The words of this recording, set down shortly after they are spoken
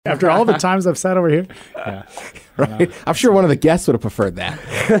After all the times I've sat over here. Yeah. Right? I'm sure one of the guests would have preferred that.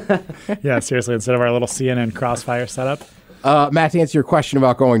 Yeah, seriously, instead of our little CNN Crossfire setup. Matt, to answer your question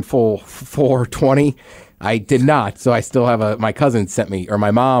about going full 420, I did not. So I still have my cousin sent me, or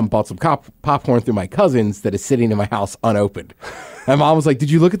my mom bought some popcorn through my cousin's that is sitting in my house unopened. My mom was like,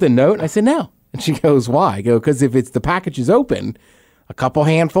 "Did you look at the note?" And I said, "No." And she goes, "Why?" I go, "Because if the package is open, a couple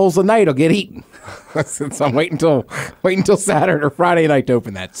handfuls a night will get eaten." So I'm waiting until Saturday or Friday night to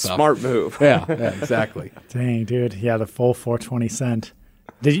open that stuff. Smart move. Yeah, exactly. Dang, dude. Yeah, the full 420 cent.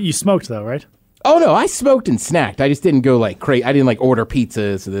 You smoked, though, right? Oh, no, I smoked and snacked. I just didn't go like crazy. I didn't like order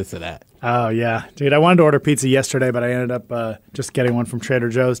pizzas or this or that. Oh, yeah. Dude, I wanted to order pizza yesterday, but I ended up just getting one from Trader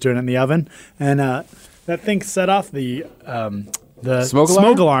Joe's, doing it in the oven. And that thing set off the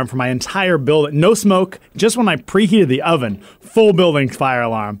smoke alarm for my entire building. No smoke, just when I preheated the oven, full building fire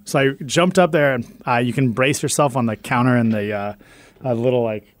alarm. So I jumped up there, and you can brace yourself on the counter and the little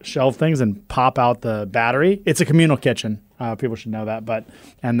like shelf things and pop out the battery. It's a communal kitchen. People should know that.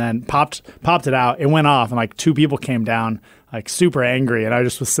 And then popped it out. It went off, and like 2 people came down, like super angry. And I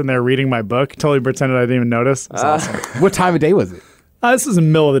just was sitting there reading my book, totally pretended I didn't even notice. It was awesome. What time of day was it? This was in the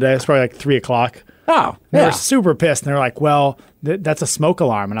middle of the day. It's probably like 3 o'clock. Oh, They were super pissed. And they were like, "Well, that's a smoke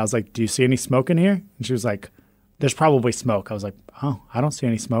alarm." And I was like, "Do you see any smoke in here?" And she was like, "There's probably smoke." I was like, "Oh, I don't see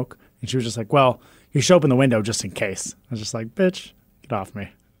any smoke." And she was just like, "Well, you should open the window just in case." I was just like, "Bitch, get off me."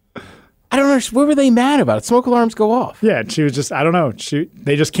 I don't understand. What were they mad about? Smoke alarms go off. Yeah, and she was just, I don't know.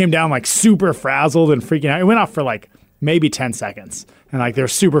 They just came down like super frazzled and freaking out. It went off for like maybe 10 seconds. And like they're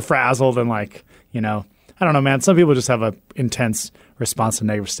super frazzled and like, I don't know, man. Some people just have a intense response to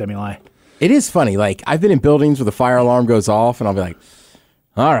negative stimuli. It is funny. Like, I've been in buildings where the fire alarm goes off, and I'll be like,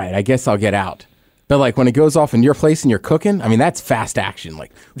 all right, I guess I'll get out. But like when it goes off in your place and you're cooking, I mean, that's fast action.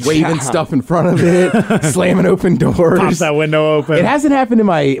 Like waving stuff in front of it, slamming open doors. Pops that window open. It hasn't happened in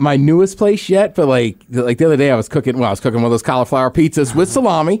my newest place yet, but like the other day I was cooking one of those cauliflower pizzas with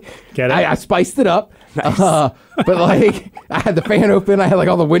salami. Get it? I spiced it up. Nice. But like I had the fan open. I had like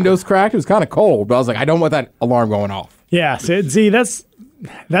all the windows cracked. It was kind of cold, but I was like, I don't want that alarm going off. Yeah. See, that's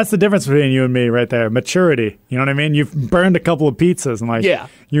the difference between you and me right there. Maturity. You know what I mean? You've burned a couple of pizzas and like, yeah.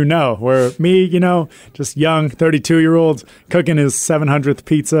 Where me, just young 32-year-olds cooking his 700th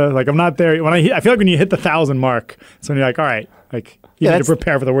pizza. Like I'm not there. I feel like when you hit the 1,000 mark, it's when you're like, all right, like you need to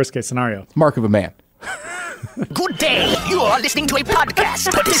prepare for the worst case scenario. Mark of a man. Good day. You are listening to a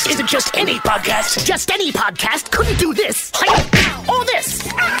podcast, but this isn't just any podcast. Just any podcast couldn't do this. Or this.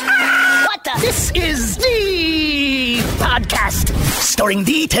 What the? This is the podcast starring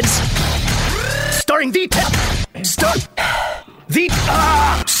the Ted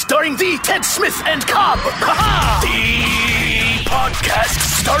Smith and Cobb. The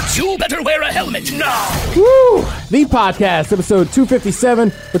podcast starts. You better wear a helmet now. Woo! The podcast, episode 257.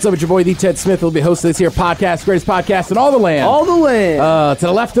 What's up with your boy, the Ted Smith? He'll be hosting this here podcast, greatest podcast in all the land. All the land. To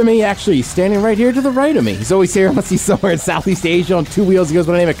the left of me, actually, he's standing right here to the right of me. He's always here unless he's somewhere in Southeast Asia on 2 wheels. He goes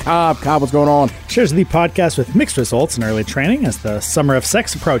by the name of Cobb. Cobb, what's going on? Shares the podcast with mixed results in early training as the summer of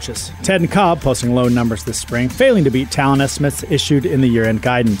sex approaches. Ted and Cobb posting low numbers this spring, failing to beat talent estimates issued in the year-end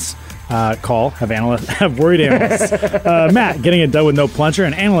guidance. Have worried analysts. Matt getting it done with no plunger,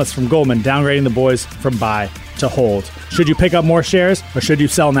 and analysts from Goldman downgrading the boys from buy to hold. Should you pick up more shares or should you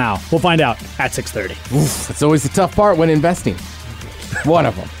sell now? We'll find out at 6:30. That's always the tough part when investing. One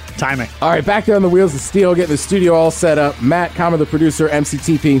of them. Timing. All right, back there on the wheels of steel, getting the studio all set up. Matt Comer, the producer,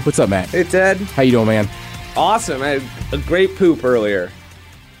 MCTP. What's up, Matt? Hey, Ted. How you doing, man? Awesome. I had a great poop earlier.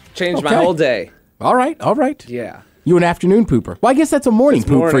 Changed my whole day. All right. Yeah. You an afternoon pooper. Well, I guess that's a morning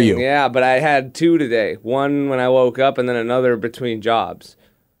poop for you. Yeah, but I had 2 today. One when I woke up and then another between jobs.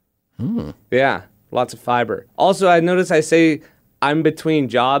 Yeah, lots of fiber. Also, I notice I say I'm between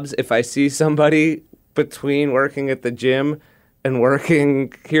jobs if I see somebody between working at the gym and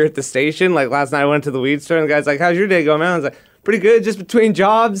working here at the station. Like last night I went to the weed store and the guy's like, "How's your day going, man?" I was like, "Pretty good, just between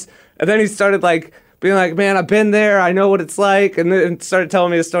jobs." And then he started like being like, "Man, I've been there. I know what it's like." And then started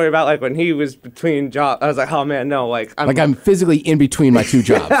telling me a story about like when he was between jobs. I was like, "Oh man, no, like I'm physically in between my 2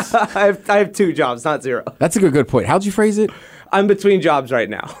 jobs." I have 2 jobs, not 0. That's a good point. How'd you phrase it? I'm between jobs right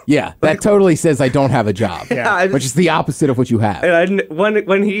now. Yeah, that totally says I don't have a job. Yeah, which is the opposite of what you have. And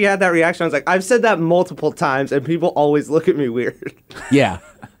when he had that reaction, I was like, I've said that multiple times, and people always look at me weird. Yeah,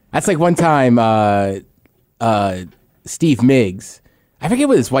 that's like one time Steve Miggs. I forget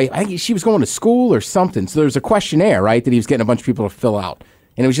what his wife, I think she was going to school or something. So there was a questionnaire, right, that he was getting a bunch of people to fill out.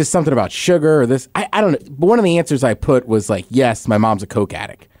 And it was just something about sugar or this. I don't know. But one of the answers I put was like, yes, my mom's a Coke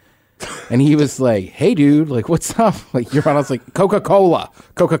addict. And he was like, hey, dude, like, what's up? Like, you're on. I was like, Coca-Cola.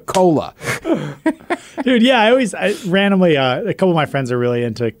 Dude, yeah, I randomly, a couple of my friends are really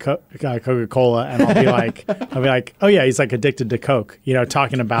into Coca-Cola, and I'll be like, oh yeah, he's like addicted to Coke,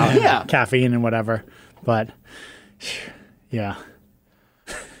 talking about caffeine and whatever. But yeah.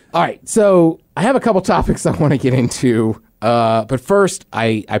 All right, so I have a couple topics I want to get into. But first,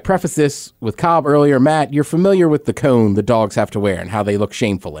 I preface this with Cobb earlier. Matt, you're familiar with the cone the dogs have to wear and how they look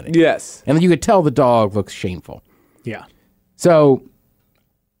shameful in it. Yes. And you could tell the dog looks shameful. Yeah. So,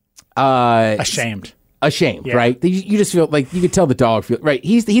 ashamed, yeah. Right? You just feel like you could tell the dog right.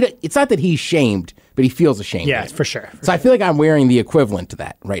 It's not that he's shamed, but he feels ashamed. Yeah, for sure. So I feel like I'm wearing the equivalent to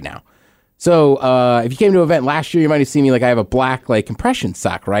that right now. So if you came to an event last year, you might have seen me like I have a black like compression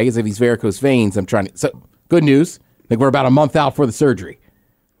sock, right? Because I have these varicose veins. So good news. Like we're about a month out for the surgery.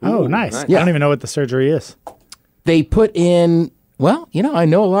 Oh, nice. Yeah. I don't even know what the surgery is. They put in, well, I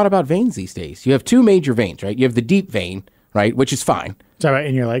know a lot about veins these days. You have two major veins, right? You have the deep vein, right, which is fine. Sorry, about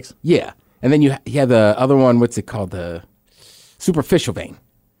in your legs? Yeah. And then you have the other one, what's it called? The superficial vein.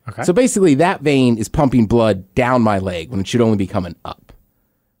 Okay. So basically that vein is pumping blood down my leg when it should only be coming up.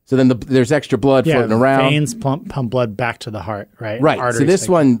 So then there's extra blood floating around. Veins pump blood back to the heart, right? Right. Arteries so this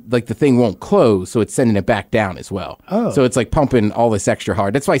one, like the thing won't close, so it's sending it back down as well. Oh. So it's like pumping all this extra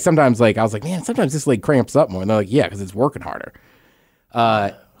hard. That's why sometimes I was like, man, sometimes this leg cramps up more. And they're like, yeah, because it's working harder.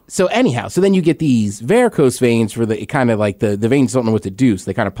 So anyhow, so then you get these varicose veins where it kind of like the veins don't know what to do, so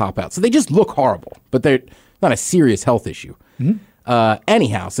they kind of pop out. So they just look horrible, but they're not a serious health issue. Mm-hmm.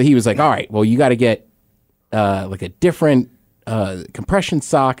 Anyhow, so he was like, all right, well, you got to get like a different compression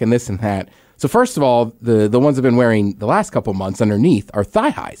sock and this and that. So first of all, the ones I've been wearing the last couple months underneath are thigh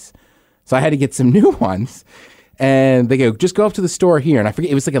highs. So I had to get some new ones. And they go, just go up to the store here. And I forget,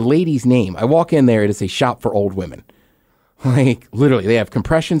 it was like a lady's name. I walk in there, it is a shop for old women. Like, literally, they have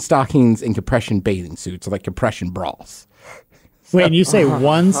compression stockings and compression bathing suits, or like compression bras. Wait, and you say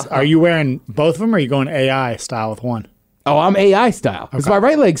ones, are you wearing both of them, or are you going AI style with one? Oh, I'm AI style, because my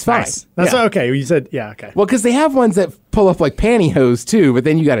right leg's fine. Nice. That's okay. You said, yeah, okay. Well, because they have ones that pull up like pantyhose, too, but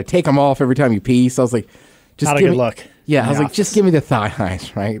then you got to take them off every time you pee. So I was like, just not a good look. Yeah, I was like, just give me the thigh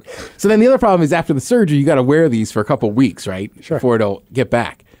highs, right? So then the other problem is after the surgery, you got to wear these for a couple weeks, right? Sure. Before it'll get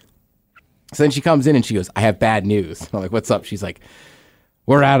back. So then she comes in and she goes, I have bad news. I'm like, what's up? She's like,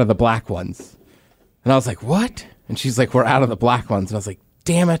 we're out of the black ones. And I was like, what? And she's like, we're out of the black ones. And I was like,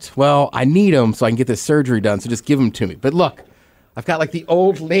 damn it. Well, I need them so I can get this surgery done. So just give them to me. But look, I've got like the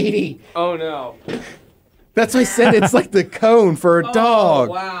old lady. Oh, no. That's why I said it's like the cone for a dog.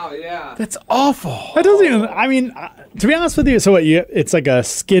 Wow, yeah. That's awful. That doesn't even, I mean, to be honest with you, so what, it's like a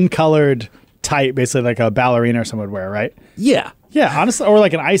skin-colored tight, basically like a ballerina or someone would wear, right? Yeah. Yeah, honestly, or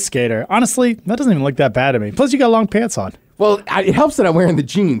like an ice skater. Honestly, that doesn't even look that bad to me. Plus, you got long pants on. Well, it helps that I'm wearing the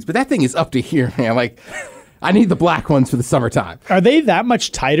jeans, but that thing is up to here, man. Like, I need the black ones for the summertime. Are they that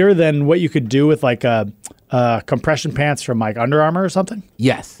much tighter than what you could do with like compression pants from like Under Armour or something?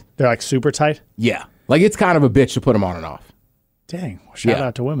 Yes. They're like super tight? Yeah. Like, it's kind of a bitch to put them on and off. Dang. Well, shout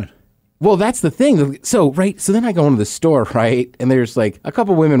out to women. Well, that's the thing. So then I go into the store, right? And there's like a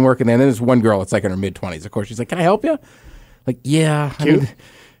couple women working there, and then there's one girl that's like in her mid-20s. Of course, she's like, can I help you? Like, yeah. Cute?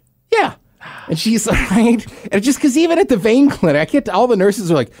 Yeah. And she's right. And just because even at the vein clinic, all the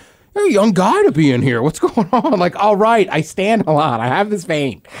nurses are like, you're a young guy to be in here. What's going on? Like, all right, I stand a lot. I have this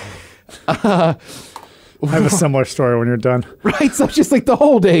vein. I have a similar story when you're done. Right. So just like the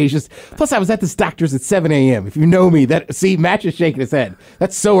whole day is just, plus I was at this doctor's at 7 a.m. If you know me, Matt just shaking his head.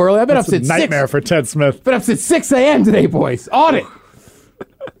 That's so early. I've been up since nightmare for Ted Smith. Been up since 6 a.m. today, boys. On it.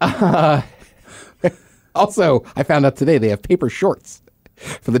 Also, I found out today they have paper shorts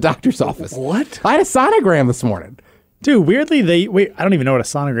for the doctor's office. What? I had a sonogram this morning. Dude, weirdly, I don't even know what a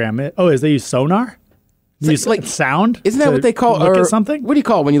sonogram is. Oh, is they use sonar? Use like sound? Isn't that what they call look at something? What do you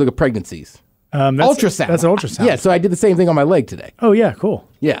call it when you look at pregnancies? Ultrasound. That's an ultrasound. Yeah, so I did the same thing on my leg today. Oh, yeah, cool.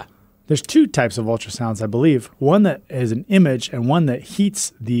 Yeah. There's two types of ultrasounds, I believe. One that is an image and one that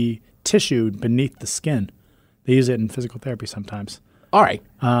heats the tissue beneath the skin. They use it in physical therapy sometimes. All right.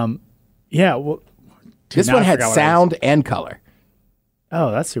 Yeah, well... This one had sound and color.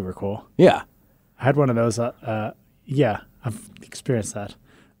 Oh, that's super cool. Yeah. I had one of those. Yeah, I've experienced that.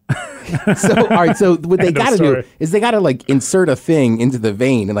 So, all right. So what they got to do is they got to like insert a thing into the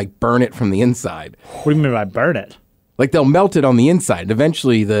vein and like burn it from the inside. What do you mean by burn it? Like they'll melt it on the inside. And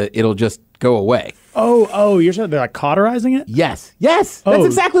eventually it'll just go away. Oh, you're saying they're like cauterizing it? Yes. That's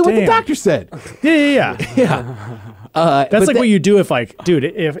exactly what the doctor said. Yeah. Yeah. That's like what you do if like, dude,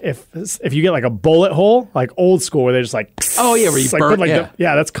 if you get like a bullet hole, like old school, where they just like, oh yeah, where you burn,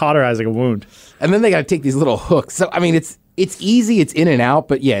 that's cauterizing a wound. And then they got to take these little hooks. So I mean, it's It's easy, it's in and out,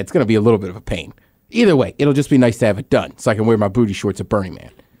 but yeah, it's going to be a little bit of a pain. Either way, it'll just be nice to have it done so I can wear my booty shorts at Burning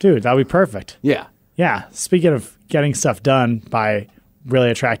Man. Dude, that'll be perfect. Yeah. Yeah. Speaking of getting stuff done by really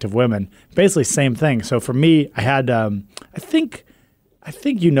attractive women, basically same thing. So for me, I had, I think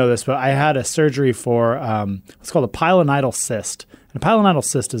you know this, but I had a surgery for what's called a pilonidal cyst. And a pilonidal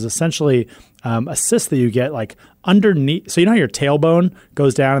cyst is essentially a cyst that you get like underneath. So you know how your tailbone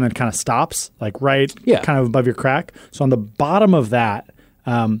goes down and then kind of stops, like kind of above your crack. So on the bottom of that,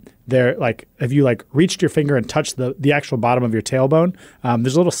 there, like, if you like reached your finger and touched the actual bottom of your tailbone,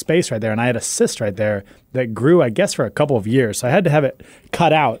 there's a little space right there, and I had a cyst right there that grew, I guess, for a couple of years. So I had to have it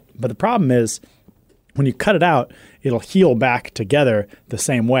cut out. But the problem is, when you cut it out, it'll heal back together the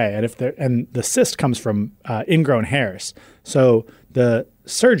same way. And the cyst comes from ingrown hairs. So the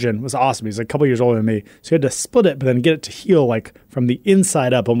surgeon was awesome. He's like a couple years older than me. So he had to split it, but then get it to heal like from the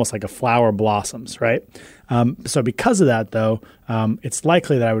inside up, almost like a flower blossoms, right? So because of that, though, it's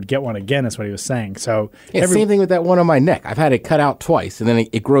likely that I would get one again, is what he was saying. So same thing with that one on my neck. I've had it cut out twice, and then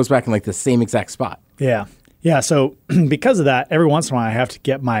it grows back in like the same exact spot. Yeah. Yeah, so because of that, every once in a while I have to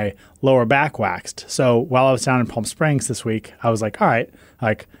get my lower back waxed. So while I was down in Palm Springs this week, I was like, all right,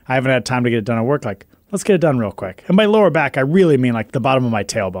 like I haven't had time to get it done at work, like let's get it done real quick. And by lower back, I really mean like the bottom of my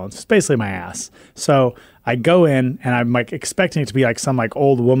tailbone. It's basically my ass. So I go in and I'm like expecting it to be like some like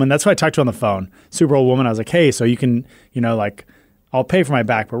old woman. That's what I talked to on the phone. Super old woman. I was like, hey, so you can, like I'll pay for my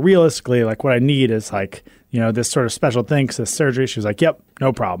back, but realistically, like what I need is like, this sort of special thing because this surgery. She was like, yep,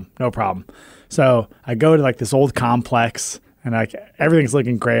 no problem. So I go to like this old complex and like everything's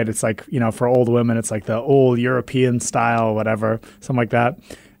looking great. It's like, for old women, it's like the old European style, whatever, something like that.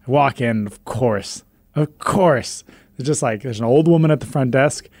 I walk in, of course. It's just like there's an old woman at the front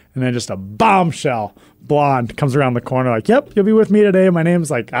desk and then just a bombshell blonde comes around the corner like, yep, you'll be with me today. My name's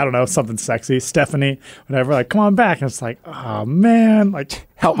like, I don't know, something sexy, Stephanie, whatever. Like, come on back. And it's like, oh, man. Like,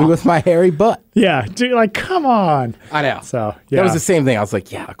 help me with my hairy butt. Yeah, dude, like, come on. I know. So, yeah. That was the same thing. I was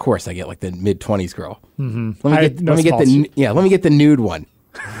like, yeah, of course I get like the mid-20s girl. Mm-hmm. Let me get the nude one.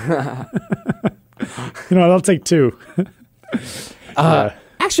 I'll take two.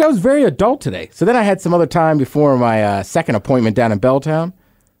 Actually, I was very adult today. So then I had some other time before my second appointment down in Belltown.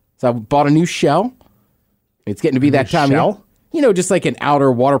 So I bought a new shell. It's getting to be that time. Shell? Just like an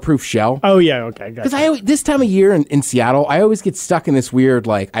outer waterproof shell. Oh, yeah. Okay. Because this time of year in Seattle, I always get stuck in this weird,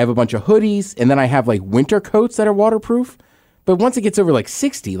 like, I have a bunch of hoodies, and then I have, like, winter coats that are waterproof. But once it gets over, like,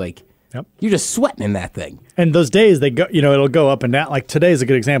 60, like, yep, you're just sweating in that thing. And those days, they go, it'll go up and down. Like, today's a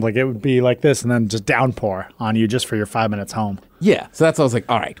good example. Like, it would be like this, and then just downpour on you just for your 5 minutes home. Yeah. So that's why I was like,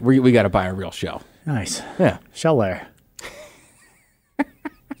 all right, we got to buy a real shell. Nice. Yeah. Shell layer.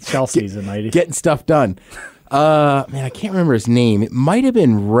 Shell season, lady. Getting stuff done. Man, I can't remember his name. It might have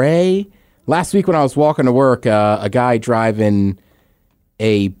been Ray. Last week when I was walking to work, a guy driving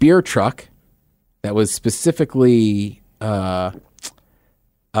a beer truck that was specifically Rainier.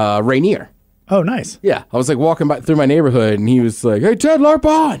 Oh, nice. Yeah. I was like walking through my neighborhood, and he was like, hey, Ted, LARP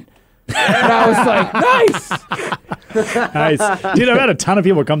on. And I was like, nice. Nice. Dude, I've had a ton of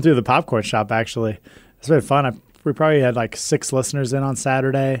people come through the popcorn shop, actually. It's been fun. We probably had like 6 listeners in on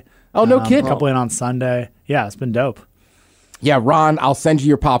Saturday. Oh, no kidding. A couple in on Sunday. Yeah, it's been dope. Yeah, Ron, I'll send you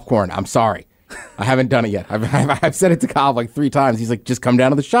your popcorn. I'm sorry. I haven't done it yet. I've sent it to Cobb like 3 times. He's like, just come down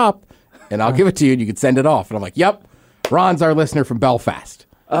to the shop, and I'll give it to you, and you can send it off. And I'm like, yep. Ron's our listener from Belfast.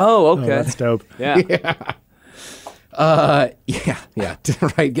 Oh, okay. Oh, that's dope. Yeah. Yeah.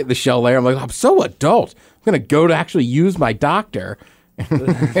 Right, get the shell layer. I'm like, I'm so adult. I'm going to go to actually use my doctor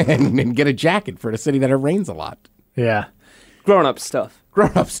and get a jacket for the city that it rains a lot. Yeah. Grown-up stuff.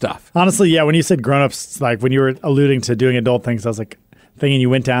 Honestly, yeah, when you said grown-ups, like when you were alluding to doing adult things, I was like thinking you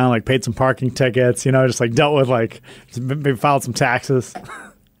went down, like paid some parking tickets, just like dealt with like maybe filed some taxes.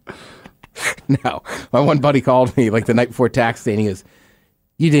 No. My one buddy called me like the night before tax day, and he goes,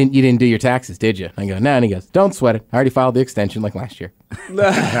 You didn't do your taxes, did you? I go, no. And he goes, don't sweat it. I already filed the extension like last year. All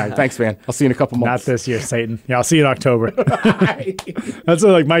right, thanks, man. I'll see you in a couple months. Not this year, Satan. Yeah, I'll see you in October. That's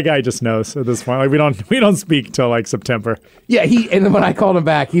what, like, my guy just knows at this point. Like, we don't speak till like September. Yeah, and then when I called him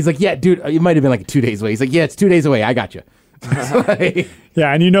back, he's like, yeah, dude, it might have been like 2 days away. He's like, yeah, it's 2 days away. I got you.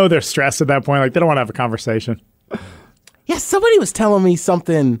 Yeah, and they're stressed at that point. Like, they don't want to have a conversation. Yeah, somebody was telling me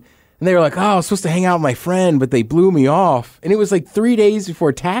something. And they were like, oh, I was supposed to hang out with my friend, but they blew me off. And it was like 3 days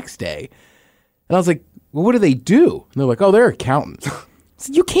before tax day. And I was like, well, what do they do? And they're like, oh, they're accountants.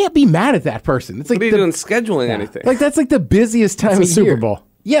 So you can't be mad at that person. It's like, what are you doing scheduling anything? Like, that's like the busiest time of year. Super Bowl.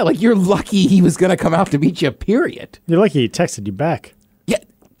 Yeah, like you're lucky he was going to come out to meet you, period. You're lucky he texted you back. Yeah,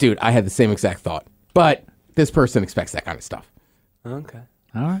 dude, I had the same exact thought. But this person expects that kind of stuff. Okay.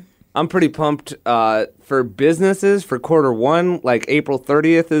 All right. I'm pretty pumped for businesses for Q1. Like April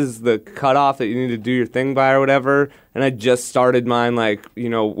 30th is the cutoff that you need to do your thing by or whatever. And I just started mine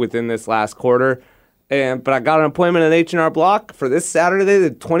within this last quarter. But I got an appointment at H&R Block for this Saturday,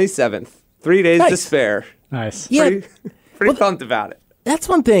 the 27th. 3 days to spare. Nice. Yeah. Pretty pumped about it. That's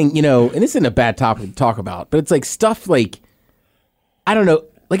one thing, and this isn't a bad topic to talk about, but it's like stuff like, I don't know,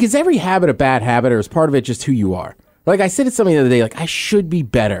 like is every habit a bad habit or is part of it just who you are? Like I said to somebody the other day, like I should be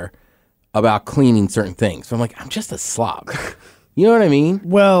better about cleaning certain things. So I'm like, I'm just a slob. You know what I mean?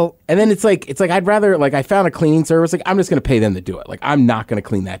 Well, and then it's like I'd rather, like I found a cleaning service, like I'm just going to pay them to do it. Like I'm not going to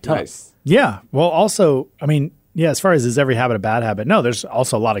clean that tub. Nice. yeah. Well, also, I mean, yeah, as far as is every habit a bad habit? No, there's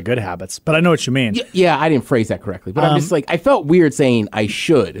also a lot of good habits, but I know what you mean. Yeah, I didn't phrase that correctly, but I'm just like, I felt weird saying I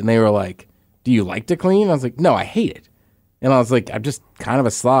should. And they were like, do you like to clean? I was like, no, I hate it. And I was like, I'm just kind of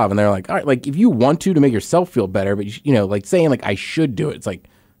a slob. And they're like, all right, like if you want to make yourself feel better, but like saying like I should do it, it's like,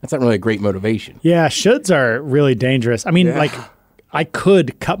 that's not really a great motivation. Yeah, shoulds are really dangerous. I mean, like I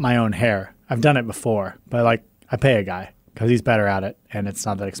could cut my own hair. I've done it before, but like I pay a guy because he's better at it and it's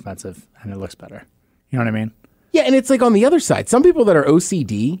not that expensive and it looks better. You know what I mean? Yeah, and it's like on the other side, some people that are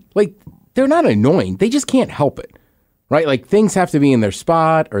OCD, like they're not annoying. They just can't help it, right? Like things have to be in their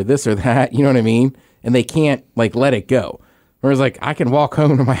spot or this or that, you know what I mean? And they can't like let it go. Whereas like I can walk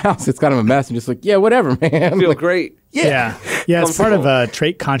home to my house, it's kind of a mess and just like, yeah, whatever, man. Feel like, great. Yeah. It's part of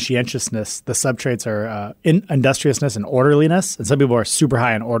trait conscientiousness. The subtraits are industriousness and orderliness. And some people are super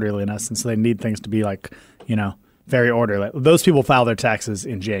high in orderliness. And so they need things to be like, very orderly. Those people file their taxes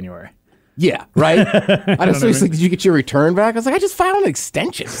in January. Yeah, right? I was like, did you get your return back? I was like, I just filed an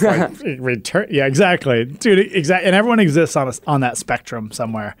extension. Like, return? Yeah, exactly. Dude, exactly. And everyone exists on that spectrum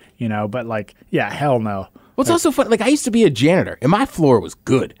somewhere, but like, yeah, hell no. Well, it's also fun. Like I used to be a janitor and my floor was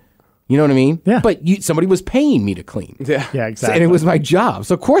good. You know what I mean? Yeah. But somebody was paying me to clean. Yeah. Yeah, exactly. And it was my job.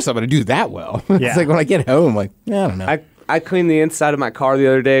 So, of course, I'm going to do that well. It's Yeah. like when I get home, like, I don't know. I cleaned the inside of my car the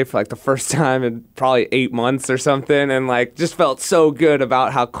other day for like the first time in probably 8 months or something, and like just felt so good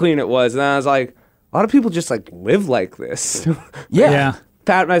about how clean it was. And I was like, a lot of people just like live like this. Yeah.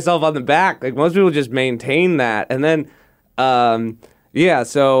 Pat myself on the back. Like most people just maintain that. And then,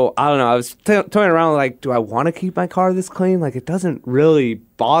 so I don't know. I was toying around like, do I want to keep my car this clean? Like it doesn't really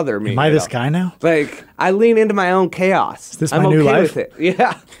bother me. Am I this guy now? Like I lean into my own chaos. Is this I'm my new okay life? with it.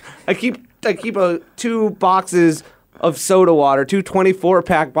 Yeah. I keep 2 boxes of soda water, 2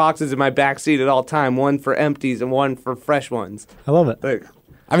 24-pack boxes in my back seat at all time, one for empties and one for fresh ones. I love it. Like,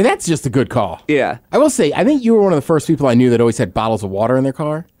 I mean, that's just a good call. yeah. I will say, I think you were one of the first people I knew that always had bottles of water in their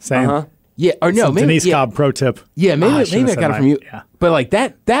car. Same. Uh-huh. Yeah, or no, Some maybe Denise yeah, Cobb pro tip. Yeah, maybe I should've I said got it from mine. you. Yeah. But like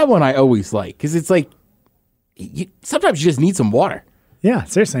that one I always like because it's like sometimes you just need some water. Yeah,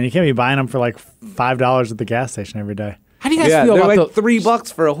 seriously. You can't be buying them for like $5 at the gas station every day. How do you guys Yeah, feel they're about like the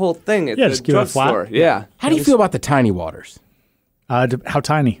 $3 for a whole thing at Yeah, the just give it a flat. drugstore. Yeah. How do you feel about the tiny waters? How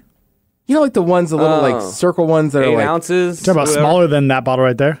tiny? You know, like the ones, the little like circle ones that 8 are like ounces. Talk about whatever. smaller than that bottle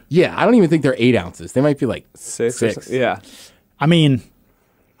right there. Yeah, I don't even think they're 8 ounces. They might be like 6. or 6. so- Yeah. I mean,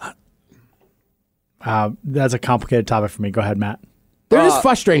 that's a complicated topic for me. Go ahead, Matt. They're just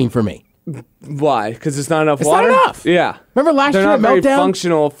frustrating for me. Why? Because it's not enough It's water? not enough. Yeah. Remember last They're year not at very Meltdown?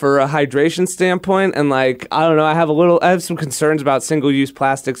 functional for a hydration standpoint, and like I don't know. I have some concerns about single-use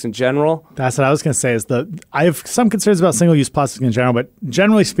plastics in general. That's what I was going to say. I have some concerns about single-use plastic in general, but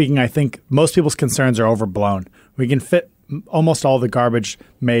generally speaking, I think most people's concerns are overblown. We can fit almost all the garbage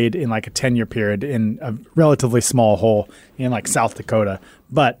made in like a 10-year period in a relatively small hole in like South Dakota,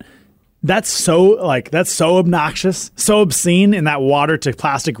 but that's so obnoxious, so obscene in that water to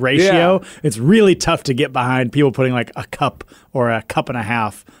plastic ratio. Yeah. It's really tough to get behind people putting like a cup or a cup and a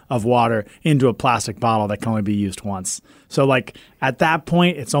half of water into a plastic bottle that can only be used once. So like at that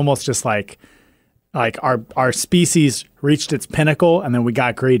point, it's almost just like our species reached its pinnacle and then we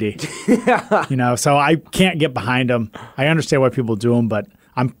got greedy. So I can't get behind them. I understand why people do them, but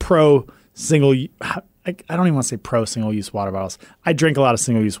I'm pro single. I don't even want to say pro single-use water bottles. I drink a lot of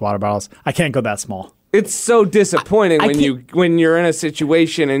single-use water bottles. I can't go that small. It's so disappointing when you're in a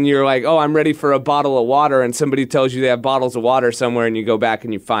situation and you're like, oh, I'm ready for a bottle of water, and somebody tells you they have bottles of water somewhere, and you go back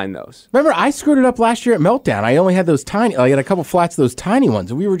and you find those. Remember, I screwed it up last year at Meltdown. I only had those tiny. I had a couple flats of those tiny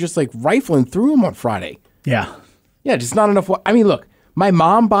ones, and we were just like rifling through them on Friday. Yeah. Yeah, just not enough. I mean, look, my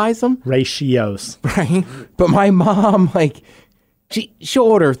mom buys them, Ratios. right? But my mom, like, she'll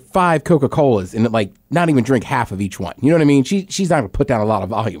order 5 Coca-Colas and like not even drink half of each one. You know what I mean? She's not going to put down a lot of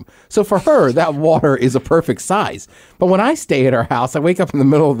volume. So for her, that water is a perfect size. But when I stay at her house, I wake up in the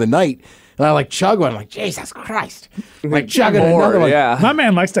middle of the night and I like chug one. I'm like, Jesus Christ. Like chugging More, another one. yeah. My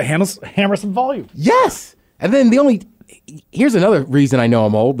man likes to hammer some volume. Yes. And then the only here's another reason I know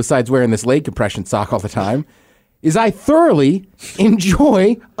I'm old, besides wearing this leg compression sock all the time, is I thoroughly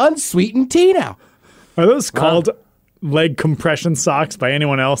enjoy unsweetened tea now. Are those called leg compression socks by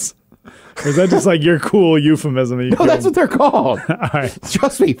anyone else? Or is that just like your cool euphemism? That No, that's what they're called. All right.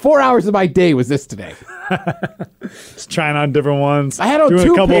 Trust me, 4 hours of my day was this today. Just trying on different ones. I had on doing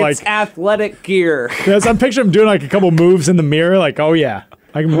two a couple pants. like Athletic gear. yes, I'm picturing him doing like a couple moves in the mirror, like, oh yeah,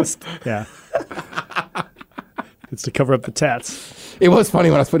 I can just yeah. It's to cover up the tats. It was funny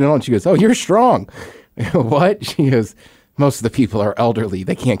when I was putting it on. She goes, "Oh, you're strong." What? She goes, "Most of the people are elderly.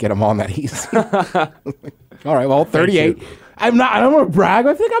 They can't get them on that easy." All right, well, 38. I'm not. I don't want to brag.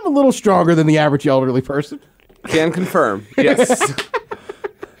 I think I'm a little stronger than the average elderly person. Can confirm. Yes.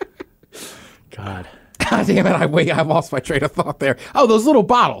 God. God damn it! I lost my train of thought there. Oh, those little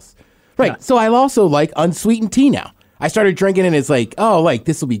bottles. Right. Yeah. So I also like unsweetened tea now. I started drinking it and it's like, oh, like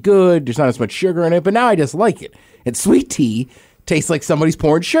this will be good. There's not as much sugar in it, but now I just like it. And sweet tea tastes like somebody's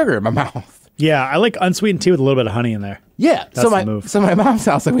pouring sugar in my mouth. Yeah, I like unsweetened tea with a little bit of honey in there. Yeah. That's the move. So my mom's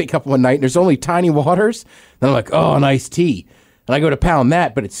house, I wake up one night and there's only tiny waters. And I'm like, oh, nice tea. And I go to pound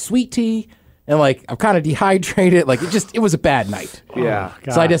that, but it's sweet tea. And like, I'm kind of dehydrated. Like it was a bad night. Yeah.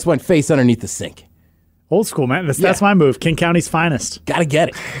 Oh, so I just went face underneath the sink. Old school, man. That's my move. King County's finest. Gotta get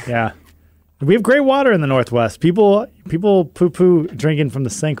it. Yeah. We have great water in the Northwest. People poo-poo drinking from the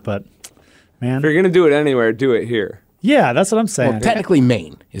sink, but man. If you're going to do it anywhere, do it here. Yeah, that's what I'm saying. Well, technically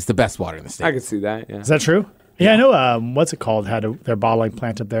Maine is the best water in the state. I could see that, yeah. Is that true? Yeah, I know. What's it called? Had their bottling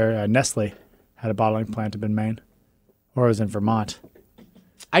plant up there. Nestle had a bottling plant up in Maine. Or it was in Vermont.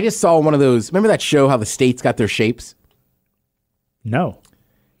 I just saw one of those. Remember that show, how the states got their shapes? No.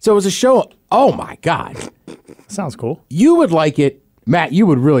 So it was a show. Oh, my God. Sounds cool. You would like it. Matt, you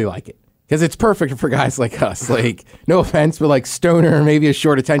would really like it. Because it's perfect for guys like us. Like, no offense, but like stoner, maybe a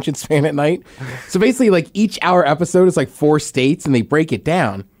short attention span at night. So basically, like each hour episode is like 4 states and they break it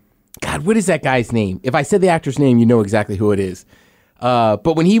down. God, what is that guy's name? If I said the actor's name, you know exactly who it is.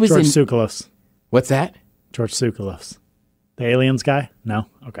 But when he was George in... Tsoukalos. What's that? George Tsoukalos. The aliens guy? No?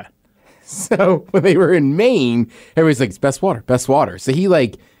 Okay. So when they were in Maine, everybody's like, it's best water, best water. So he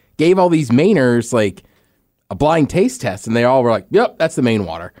like gave all these Mainers like a blind taste test and they all were like, yep, that's the Maine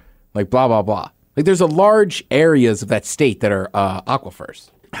water. Like blah, blah, blah. Like there's a large areas of that state that are aquifers.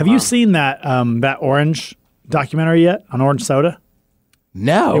 Have you seen that that Orange documentary yet on Orange Soda?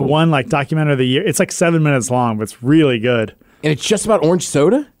 No. It won like documentary of the year. It's like 7 minutes long, but it's really good. And it's just about orange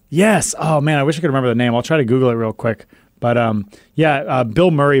soda? Yes. Oh man, I wish I could remember the name. I'll try to Google it real quick. But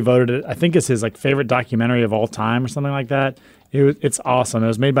Bill Murray voted it. I think it's his like favorite documentary of all time or something like that. It's awesome. It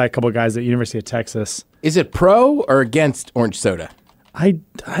was made by a couple of guys at University of Texas. Is it pro or against orange soda? I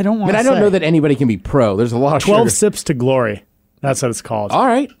don't want to say. I don't know that anybody can be pro. There's a lot of 12 sugar. Sips to Glory. That's what it's called. All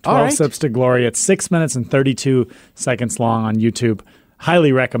right. 12 Sips to Glory. It's 6 minutes and 32 seconds long on YouTube.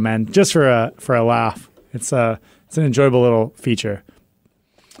 Highly recommend, just for a laugh. It's an enjoyable little feature.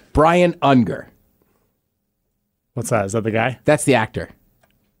 Brian Unger. What's that? Is that the guy? That's the actor.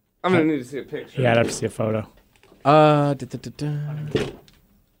 I'm going to need to see a picture. Yeah, I'd have to see a photo.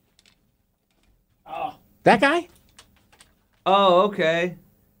 That guy? Oh, okay.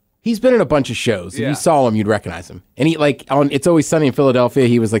 He's been in a bunch of shows. If Yeah. you saw him, you'd recognize him. And he like on It's Always Sunny in Philadelphia,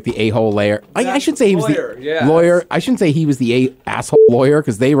 he was like the a-hole lawyer. I should say he was lawyer, the yeah. lawyer. I shouldn't say he was the asshole lawyer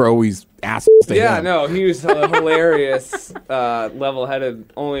because they were always assholes to Yeah, him. no, he was a hilarious,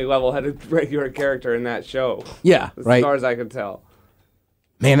 only level-headed regular character in that show. Yeah, As right. far as I could tell.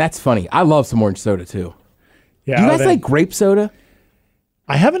 Man, that's funny. I love some orange soda too. Yeah, Do you guys like grape soda?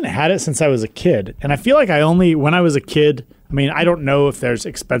 I haven't had it since I was a kid, and I feel like when I was a kid. I mean, I don't know if there's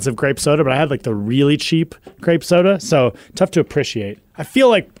expensive grape soda, but I had like the really cheap grape soda, so tough to appreciate. I feel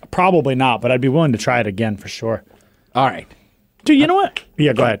like probably not, but I'd be willing to try it again for sure. All right. Dude, you know what?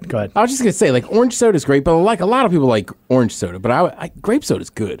 Yeah, go ahead. I was just gonna say, like, orange soda is great, but like a lot of people like orange soda, but grape soda is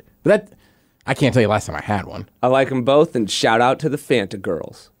good. But I can't tell you last time I had one. I like them both, and shout out to the Fanta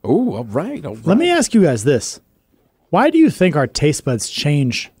girls. Oh, all right. Let me ask you guys this: why do you think our taste buds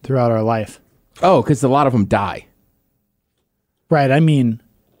change throughout our life? Oh, because a lot of them die. Right. I mean,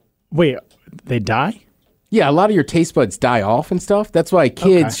 wait, they die? Yeah, a lot of your taste buds die off and stuff. That's why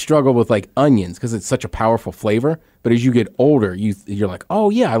kids struggle with like onions because it's such a powerful flavor. But as you get older, you're like, oh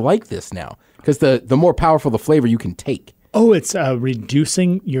yeah, I like this now because the more powerful the flavor you can take. Oh, it's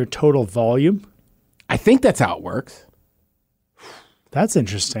reducing your total volume? I think that's how it works. That's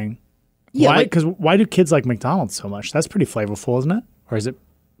interesting. Yeah, Why? Because why do kids like McDonald's so much? That's pretty flavorful, isn't it? Or is it not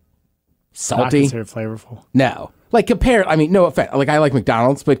salty? considered flavorful? No. Like compare, I mean, no offense. Like I like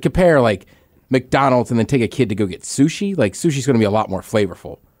McDonald's, but compare like McDonald's and then take a kid to go get sushi. Like sushi's going to be a lot more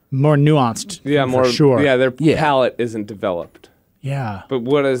flavorful. more nuanced. Yeah, for more sure. Yeah, their palate isn't developed. Yeah. But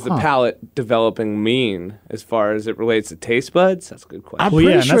what does the palate developing mean as far as it relates to taste buds? That's a good question. I'm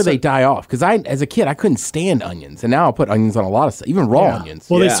pretty sure they die off because as a kid, I couldn't stand onions, and now I'll put onions on a lot of stuff, even raw onions.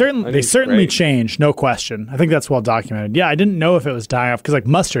 Well, they certainly change, no question. I think that's well documented. Yeah, I didn't know if it was dying off because like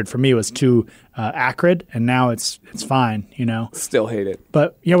mustard for me was too acrid, and now it's fine. Still hate it.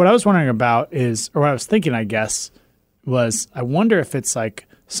 But what I was wondering about is, or what I was thinking, I guess, was I wonder if it's like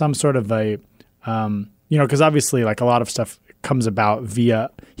some sort of a, because obviously like a lot of stuff comes about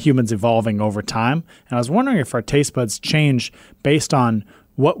via humans evolving over time. And I was wondering if our taste buds change based on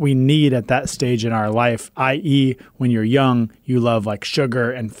what we need at that stage in our life, i.e. when you're young, you love like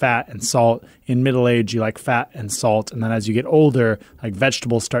sugar and fat and salt. In middle age, you like fat and salt. And then as you get older, like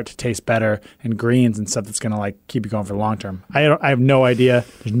vegetables start to taste better and greens and stuff that's going to like keep you going for the long term. I have no idea.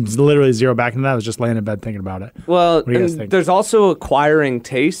 There's literally zero back into that. I was just laying in bed thinking about it. Well, what do you guys think? There's also acquiring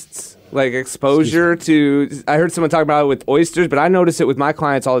tastes. Like exposure to, I heard someone talk about it with oysters, but I notice it with my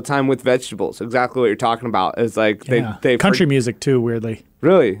clients all the time with vegetables. Exactly what you're talking about is like they country music too. Weirdly,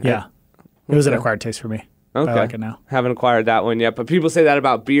 really, yeah, it was an acquired taste for me. Okay, I like it now. Haven't acquired that one yet, but people say that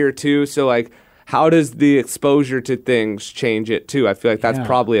about beer too. So like, how does the exposure to things change it too? I feel like that's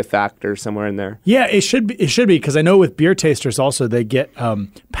probably a factor somewhere in there. Yeah, it should be because I know with beer tasters also they get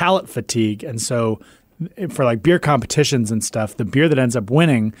palate fatigue, and so for like beer competitions and stuff, the beer that ends up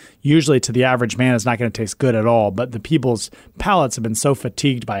winning usually to the average man is not going to taste good at all. But the people's palates have been so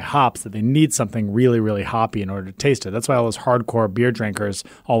fatigued by hops that they need something really, really hoppy in order to taste it. That's why all those hardcore beer drinkers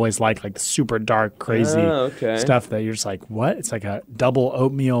always like the super dark, crazy stuff that you're just like, what? It's like a double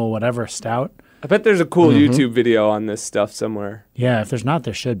oatmeal, whatever stout. I bet there's a cool YouTube video on this stuff somewhere. Yeah, if there's not,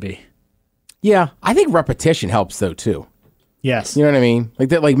 there should be. Yeah, I think repetition helps though too. Yes. You know what I mean? Like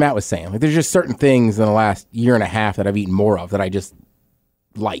that, like Matt was saying. Like there's just certain things in the last year and a half that I've eaten more of that I just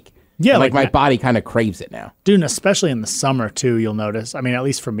like. Yeah, and like my body kind of craves it now. Dude, especially in the summer too, you'll notice. I mean, at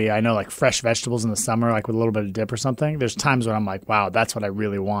least for me, I know like fresh vegetables in the summer, like with a little bit of dip or something. There's times when I'm like, wow, that's what I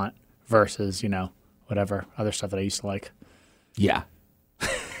really want versus, whatever other stuff that I used to like. Yeah.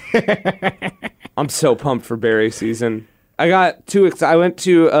 I'm so pumped for berry season. I got too excited. I went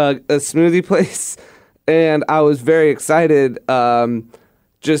to a smoothie place. And I was very excited.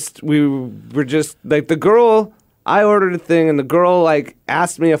 We were just like the girl. I ordered a thing, and the girl like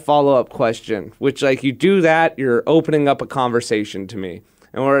asked me a follow-up question, which like you do that, you're opening up a conversation to me.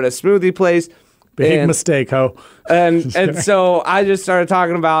 And we're at a smoothie place. Big mistake, ho. And so I just started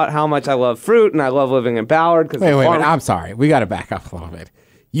talking about how much I love fruit and I love living in Ballard. Wait, I'm sorry. We got to back up a little bit.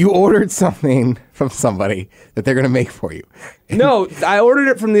 You ordered something from somebody that they're going to make for you. No, I ordered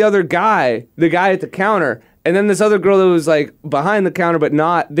it from the other guy, the guy at the counter. And then this other girl that was like behind the counter but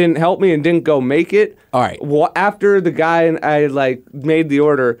didn't help me and didn't go make it. All right. After the guy and I like made the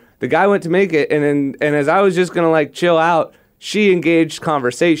order, the guy went to make it. And as I was just going to like chill out, she engaged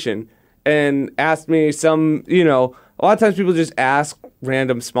conversation and asked me some, a lot of times people just ask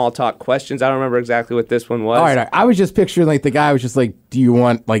random small talk questions. I don't remember exactly what this one was. All right. I was just picturing like the guy was just like, do you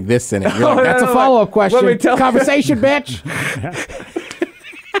want like this in it? You're like, that's a follow-up question. Conversation, bitch.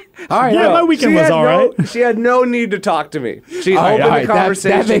 All right. Yeah, my weekend was all right. She had no need to talk to me. She opened the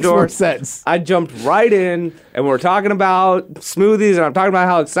conversation that makes door. more sense. I jumped right in, and we're talking about smoothies, and I'm talking about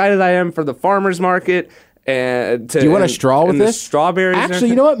how excited I am for the farmer's market. Do you want a straw with this? Strawberries. Actually,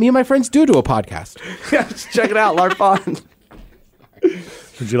 you know what? Me and my friends do a podcast. Yeah, just check it out, Larpon.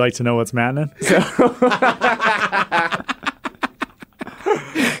 Would you like to know what's maddening?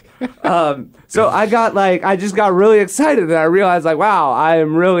 So I just got really excited, and I realized like, wow, I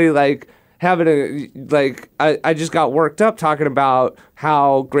am really like I just got worked up talking about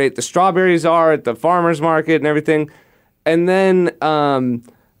how great the strawberries are at the farmer's market and everything, and then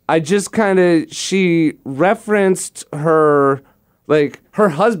I just she referenced her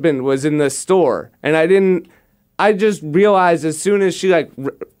husband was in the store, and I just realized as soon as she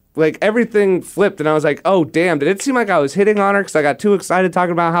like everything flipped, and I was like, oh damn, did it seem like I was hitting on her because I got too excited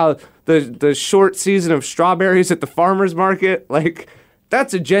talking about how the short season of strawberries at the farmer's market, like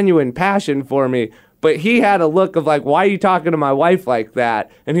that's a genuine passion for me. But he had a look of like, why are you talking to my wife like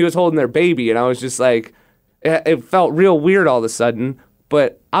that? And he was holding their baby, and I was just like, it felt real weird all of a sudden.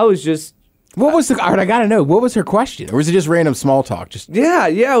 But I was just... All right, I gotta know, what was her question? Or was it just random small talk? Yeah,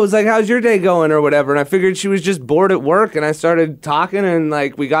 it was like, how's your day going or whatever? And I figured she was just bored at work, and I started talking, and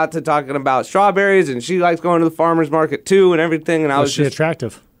like we got to talking about strawberries, and she likes going to the farmer's market too and everything, and I was she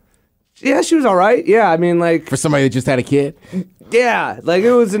attractive? Yeah, she was all right. Yeah, I mean like... For somebody that just had a kid? Yeah, like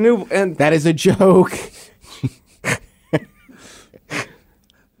it was a new... and that is a joke.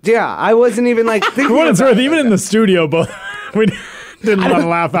 Yeah, I wasn't even like thinking even in the studio, both... Didn't want to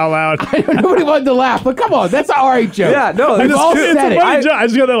laugh out loud. Nobody wanted to laugh, but come on, that's an all right joke. Yeah, no, we've all said it. I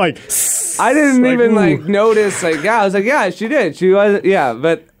just go there like. I didn't like, even ooh. like notice. Like, yeah, I was like, yeah, she did. She was, yeah,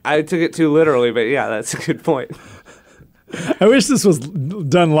 but I took it too literally. But yeah, that's a good point. I wish this was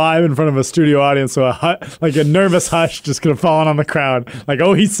done live in front of a studio audience, so like a nervous hush just could have fallen on the crowd. Like,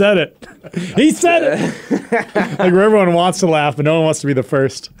 oh, he said it. He said it. Like where everyone wants to laugh, but no one wants to be the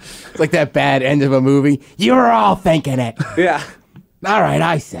first. It's like that bad end of a movie. You were all thinking it. Yeah. All right,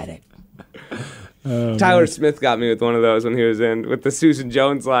 I said it. Tyler Smith got me with one of those when he was in with the Susan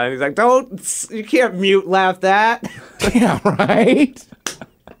Jones line. He's like, you can't mute laugh that. Yeah, right?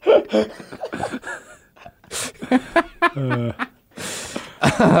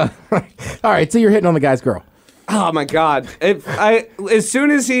 All right, so you're hitting on the guy's girl. Oh my God! As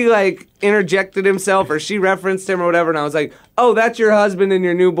soon as he like interjected himself or she referenced him or whatever, and I was like, "Oh, that's your husband and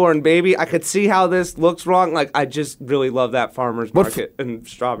your newborn baby." I could see how this looks wrong. Like, I just really love that farmer's market and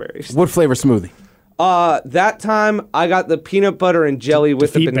strawberries. What flavor smoothie? That time I got the peanut butter and jelly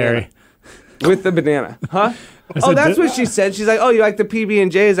with the banana. Berry. With the banana, huh? said That's what she said. She's like, "Oh, you like the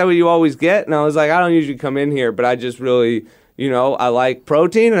PB&J? Is that what you always get?" And I was like, "I don't usually come in here, but I just really." I like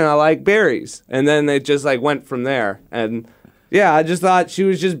protein and I like berries. And then it just like went from there. And yeah, I just thought she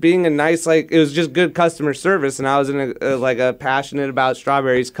was just being a nice, like, it was just good customer service. And I was in a passionate about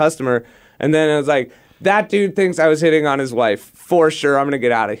strawberries customer. And then I was like, that dude thinks I was hitting on his wife. For sure, I'm going to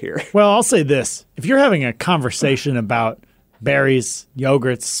get out of here. Well, I'll say this. If you're having a conversation about berries,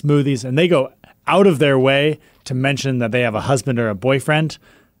 yogurts, smoothies, and they go out of their way to mention that they have a husband or a boyfriend,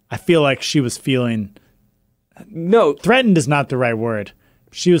 I feel like she was feeling... No, threatened is not the right word.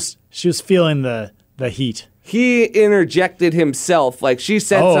 She was feeling the heat. He interjected himself. Like, she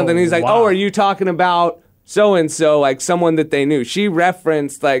said something. He's like, wow. "Oh, are you talking about so-and-so, like someone that they knew?" She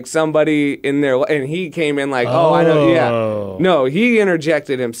referenced like somebody in there, and he came in like, "Oh, I know, yeah." No, he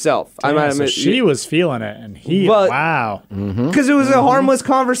interjected himself. Damn, I might admit, she was feeling it, and he, But- wow. because it was a harmless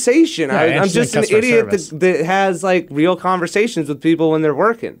conversation. Yeah, I'm just an customer idiot service. that has like real conversations with people when they're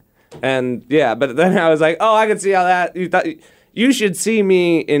working. And yeah, but then I was like, "Oh, I can see how that." You should see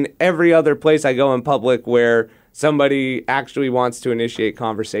me in every other place I go in public where somebody actually wants to initiate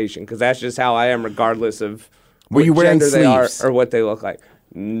conversation, because that's just how I am, regardless of Were you what wearing gender they are sleeves? or what they look like.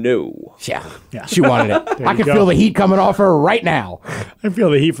 No. Yeah. She wanted it. I you can go. feel the heat coming off her right now. I feel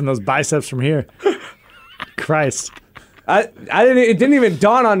the heat from those biceps from here. Christ. It didn't even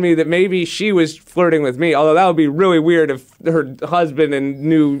dawn on me that maybe she was flirting with me. Although that would be really weird if her husband and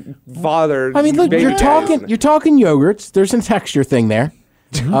new father. I mean, look, baby you're daddy- talking yogurts. There's a texture thing there.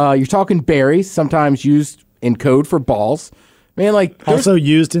 You're talking berries, sometimes used in code for balls. Man, like Also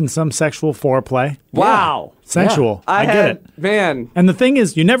used in some sexual foreplay. Wow. Sensual. I get it. Man. And the thing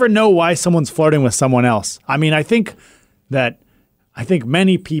is, you never know why someone's flirting with someone else. I mean, I think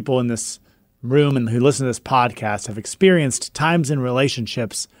many people in this room and who listen to this podcast have experienced times in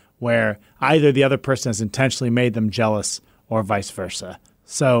relationships where either the other person has intentionally made them jealous or vice versa.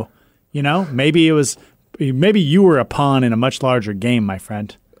 So, maybe you were a pawn in a much larger game, my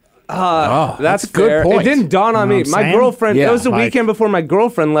friend. That's a good fair. point. It didn't dawn on You know me. what I'm My saying? girlfriend, Yeah, it was the like- weekend before my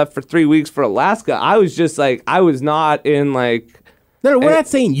girlfriend left for 3 weeks for Alaska. I was just like, I was not in like. No, we're not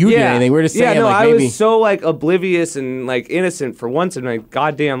saying you did anything. We're just saying I maybe. was so like oblivious and like innocent for once in my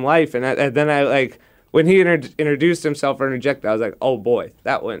goddamn life. And then I like, when he introduced himself or interjected, I was like, oh boy,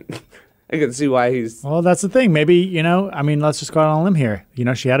 that went. I can see why he's. Well, that's the thing. Maybe, let's just go out on a limb here.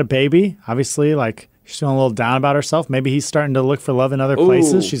 She had a baby. Obviously, like, she's feeling a little down about herself. Maybe he's starting to look for love in other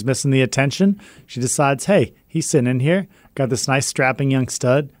places. Ooh. She's missing the attention. She decides, hey, he's sitting in here. Got this nice strapping young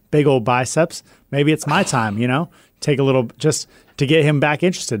stud, big old biceps. Maybe it's my time, Take a little, just to get him back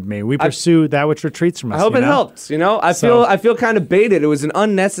interested in me. We pursue that which retreats from us. I hope it helps. I So- feel kind of baited. It was an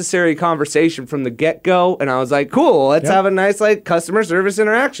unnecessary conversation from the get go, and I was like, "Cool, let's have a nice like customer service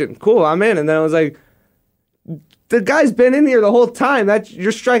interaction." Cool, I'm in. And then I was like, "The guy's been in here the whole time. That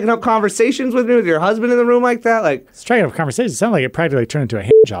you're striking up conversations with me with your husband in the room like that, like." Striking up conversation. It sounded like it practically turned into a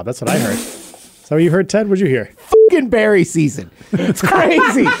hand job. That's what I heard. So you heard, Ted? What'd you hear? Fucking berry season. It's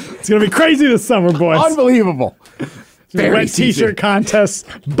crazy. It's going to be crazy this summer, boys. Unbelievable. Berry Wet season. t-shirt contests,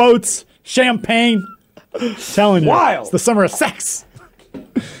 boats, champagne. Telling you. Wild. It's the summer of sex.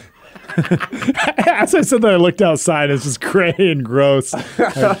 As I said that, I looked outside. It's just gray and gross.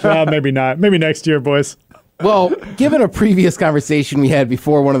 Like, maybe not. Maybe next year, boys. Well, given a previous conversation we had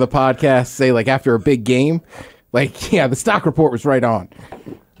before one of the podcasts, say like after a big game, like, yeah, the stock report was right on.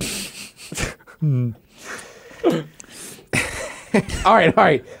 All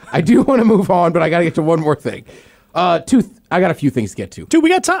right. I do want to move on, but I got to get to one more thing. I got a few things to get to. Dude, we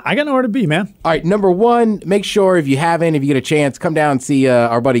got time. I got nowhere to be, man. All right, number one, make sure if you get a chance, come down and see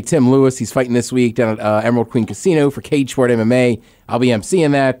our buddy Tim Lewis. He's fighting this week down at Emerald Queen Casino for Cage Sport MMA. I'll be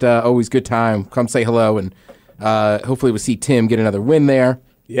emceeing that. Always good time. Come say hello, and hopefully we'll see Tim get another win there.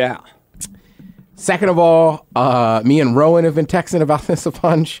 Yeah. Second of all, me and Rowan have been texting about this a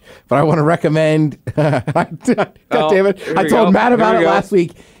bunch, but I want to recommend. God damn it! I told Matt about it last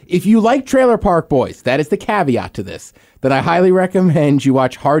week. If you like Trailer Park Boys, that is the caveat to this, then I highly recommend you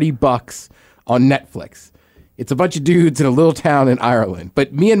watch Hardy Bucks on Netflix. It's a bunch of dudes in a little town in Ireland.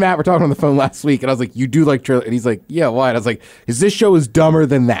 But me and Matt were talking on the phone last week, and I was like, you do like Trailer? And he's like, yeah, why? And I was like, because this show is dumber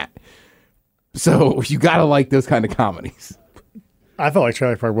than that. So you got to like those kind of comedies. I felt like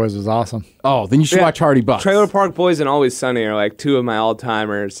Trailer Park Boys was awesome. Oh, then you should watch Hardy Bucks. Trailer Park Boys and Always Sunny are like two of my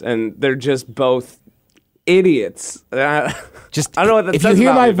all-timers, and they're just both idiots. I don't know what that if says you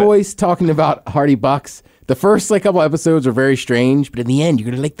hear about my me, but- voice talking about Hardy Bucks, the first couple episodes are very strange, but in the end, you're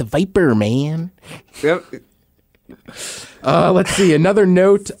gonna like the Viper, man. Yep. Let's see. Another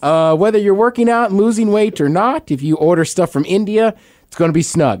note: whether you're working out and losing weight or not, if you order stuff from India, it's gonna be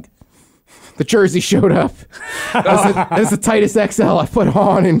snug. The jersey showed up. That's the tightest XL I put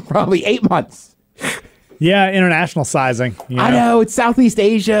on in probably 8 months. Yeah, international sizing. I know, it's Southeast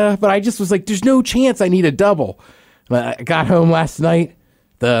Asia, but I just was like, there's no chance I need a double. I got home last night.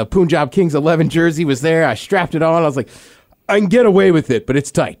 The Punjab Kings 11 jersey was there. I strapped it on. I was like, I can get away with it, but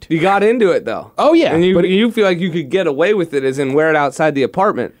it's tight. You got into it, though. Oh, yeah. And you feel like you could get away with it as in wear it outside the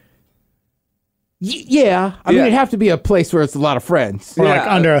apartment. Yeah. I mean, it'd have to be a place where it's a lot of friends. Or like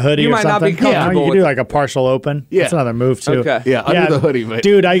under a hoodie You or might not something. be comfortable You could with do it. like a partial open. Yeah. That's another move, too. Okay. Yeah, under the hoodie. But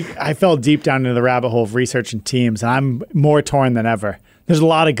Dude, I fell deep down into the rabbit hole of researching teams, and I'm more torn than ever. There's a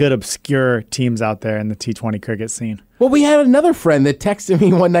lot of good obscure teams out there in the T20 cricket scene. Well, we had another friend that texted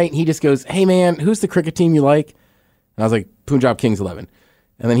me one night, and he just goes, hey, man, who's the cricket team you like? And I was like, Punjab Kings 11.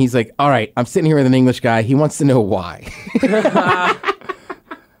 And then he's like, all right, I'm sitting here with an English guy. He wants to know why.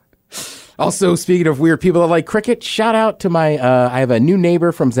 Also, speaking of weird people that like cricket, shout out to my, I have a new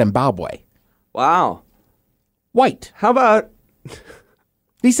neighbor from Zimbabwe. Wow. White. How about...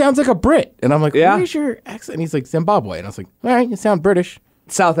 He sounds like a Brit. And I'm like, Yeah. where's your accent? And he's like, Zimbabwe. And I was like, all right, you sound British.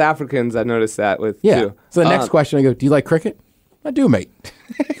 South Africans, I noticed that with, Yeah. too. So the next question, I go, do you like cricket? I do, mate.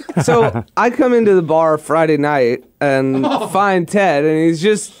 So I come into the bar Friday night and find Ted, and he's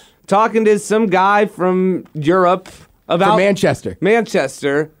just talking to some guy from Europe about From Manchester.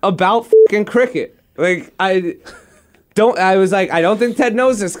 about fucking cricket. Like I was like, I don't think Ted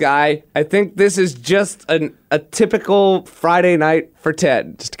knows this guy. I think this is just a typical Friday night for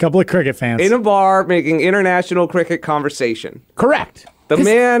Ted. Just a couple of cricket fans. In a bar making international cricket conversation. Correct. The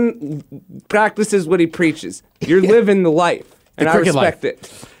man practices what he preaches. You're living the life. And I cricket respect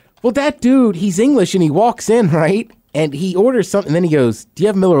it. Well, that dude, he's English, and he walks in, right? And he orders something, and then he goes, do you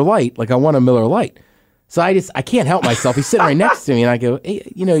have Miller Lite? Like, I want a Miller Lite. So I can't help myself. He's sitting right next to me, and I go,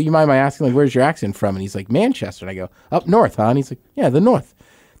 hey, you mind my asking, like, where's your accent from? And he's like, Manchester. And I go, up north, huh? And he's like, yeah, the north.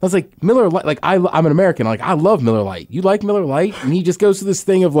 I was like, Miller Lite, like, I'm an American. I'm like, I love Miller Lite. You like Miller Lite? And he just goes to this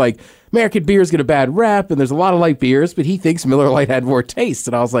thing of, like, American beers get a bad rep, and there's a lot of light beers, but he thinks Miller Lite had more taste.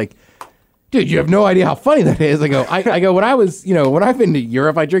 And I was like, dude, you have no idea how funny that is. I go, when I've been to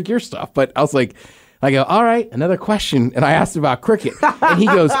Europe, I drink your stuff. But I was like, all right, another question. And I asked about cricket. And he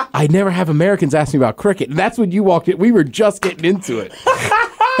goes, I never have Americans ask me about cricket. And that's when you walked in. We were just getting into it.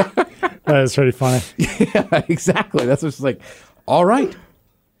 That is pretty funny. Yeah, exactly. That's what's like, all right.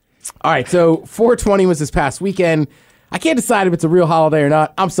 All right, so 420 was this past weekend. I can't decide if it's a real holiday or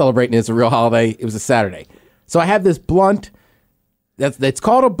not. I'm celebrating it as a real holiday. It was a Saturday. So I have this blunt. That's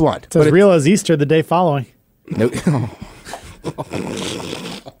called a blunt. It's as real as Easter the day following. No,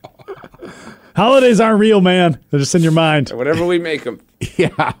 Holidays aren't real, man. They're just in your mind. Whatever we make them.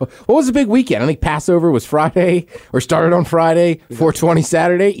 yeah. What was a big weekend? I think Passover was Friday, or started on Friday, 420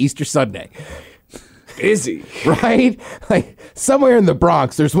 Saturday, Easter Sunday. Busy. Right? Like, somewhere in the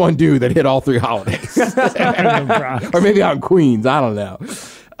Bronx, there's one dude that hit all three holidays. Or maybe out in Queens. I don't know.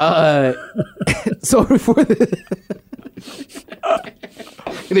 So before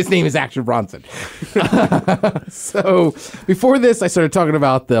and his name is Action Bronson. So before this, I started talking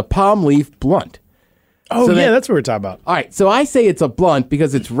about the palm leaf blunt. Oh, So yeah, that- that's what we're talking about. All right, so I say it's a blunt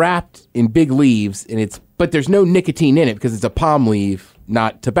because it's wrapped in big leaves, but there's no nicotine in it because it's a palm leaf,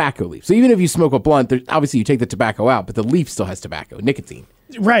 not tobacco leaf. So even if you smoke a blunt, obviously you take the tobacco out, but the leaf still has tobacco, nicotine.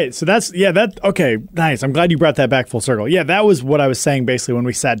 Right. So okay, nice. I'm glad you brought that back full circle. Yeah, that was what I was saying basically when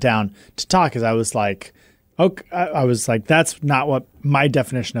we sat down to talk, is I was like, okay, I was like, that's not what my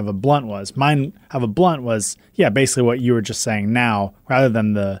definition of a blunt was. Mine of a blunt was, yeah, basically what you were just saying now, rather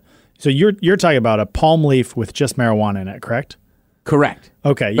than the So you're talking about a palm leaf with just marijuana in it, correct? Correct.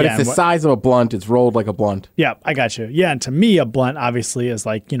 Okay, But yeah. it's the size of a blunt. It's rolled like a blunt. Yeah, I got you. Yeah, and to me, a blunt obviously is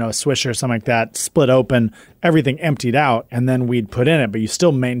like, a swisher or something like that, split open, everything emptied out, and then we'd put in it. But you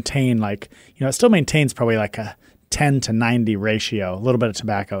still maintain it still maintains probably like a 10 to 90 ratio, a little bit of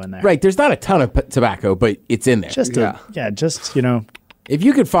tobacco in there. Right. There's not a ton of tobacco, but it's in there. Just If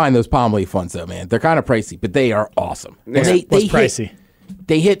you could find those palm leaf ones, though, man, they're kind of pricey, but they are awesome. what's pricey?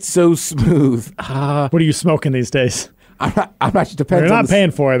 They hit so smooth. What are you smoking these days? I'm not. Depends. You're not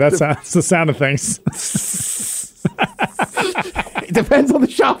paying for it. That's the sound of things. It depends on the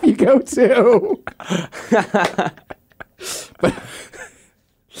shop you go to. But,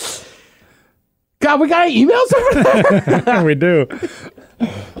 God, we got any emails over there? We do.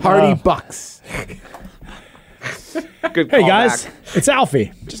 Hardy Bucks. Good Hey call guys, back. it's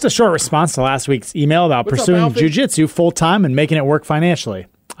Alfie. Just a short response to last week's email about What's up, pursuing Alfie? jiu-jitsu full-time and making it work financially.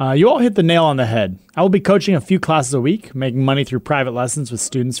 You all hit the nail on the head. I will be coaching a few classes a week, making money through private lessons with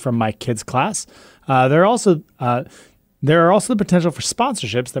students from my kids' class. There are also the potential for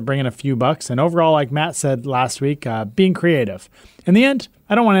sponsorships that bring in a few bucks. And overall, like Matt said last week, being creative. In the end,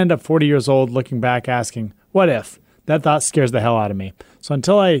 I don't want to end up 40 years old looking back asking, what if? That thought scares the hell out of me. So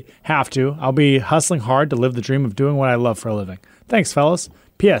until I have to, I'll be hustling hard to live the dream of doing what I love for a living. Thanks, fellas.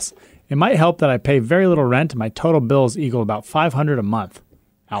 P.S. It might help that I pay very little rent and my total bills equal about $500 a month.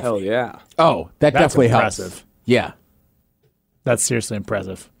 Alfie. Hell yeah. Oh, that That's definitely impressive. helps. Yeah. That's seriously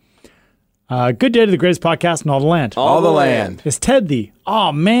impressive. Good day to the greatest podcast in all the land. All the land. Is Ted the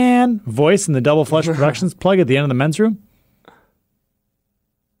 "oh man" voice in the Double Flush Productions plug at the end of the men's room?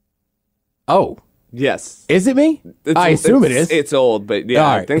 Oh, Yes. is it me? I assume it is. It's old, but yeah, All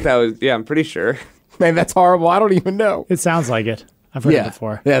I right. think that was, I'm pretty sure. Man, that's horrible. I don't even know. It sounds like it. I've heard it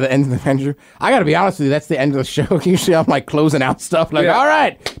before. Yeah, the end of the venture. I got to be honest with you. That's the end of the show. Usually I'm like closing out stuff like, Yeah. all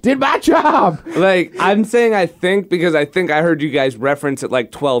right, did my job. Like, I'm saying I think because I think I heard you guys reference it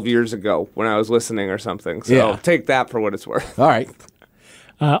like 12 years ago when I was listening or something. So Yeah. take that for what it's worth. All right.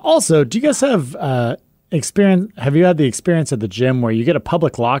 Also, do you guys have experience? Have you had the experience at the gym where you get a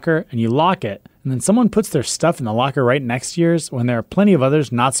public locker and you lock it, and then someone puts their stuff in the locker right next to yours when there are plenty of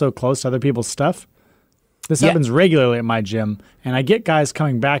others not so close to other people's stuff? This Yeah. happens regularly at my gym, and I get guys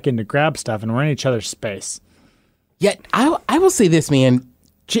coming back in to grab stuff, and we're in each other's space. Yet I will say this, man.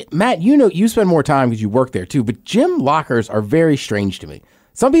 Matt, you spend more time because you work there too, but gym lockers are very strange to me.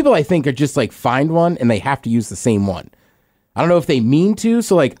 Some people I think are just like find one and they have to use the same one. I don't know if they mean to,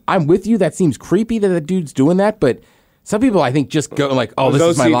 so like I'm with you. That seems creepy that the dude's doing that, but some people I think just go like, oh, this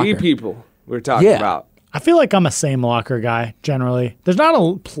Those is my OCD locker. people we're talking Yeah. about. I feel like I'm a same locker guy, generally. There's not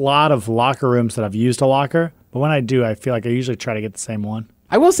a lot of locker rooms that I've used a locker, but when I do, I feel like I usually try to get the same one.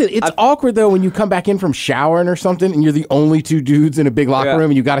 I will say it's awkward though when you come back in from showering or something and you're the only two dudes in a big locker Yeah.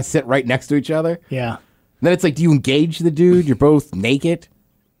 room and you got to sit right next to each other. Yeah. And then it's like, do you engage the dude? You're both naked.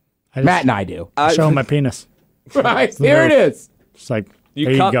 I just Matt and I do. show him my penis. Right here it is. It's like, You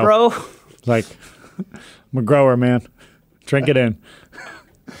there cut, you go. bro? It's like, I'm a grower, man. Drink it in.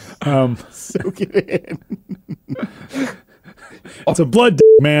 Soak it in. It's a blood dick,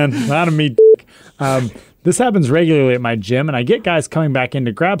 man, not a meat dick. This happens regularly at my gym, and I get guys coming back in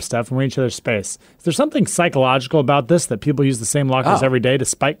to grab stuff and we're in each other's space. Is there something psychological about this that people use the same lockers every day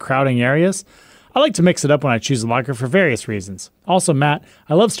despite crowding areas? I like to mix it up when I choose a locker for various reasons. Also, Matt,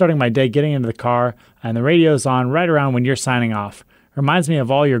 I love starting my day getting into the car and the radio's on right around when you're signing off. Reminds me of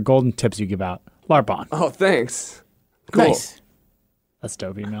all your golden tips you give out. LARP on. Oh, thanks. Cool. Nice. That's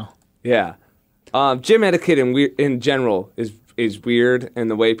dope email. Yeah. Gym etiquette in general is weird, and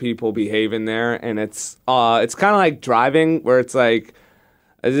the way people behave in there, and it's kind of like driving, where it's like,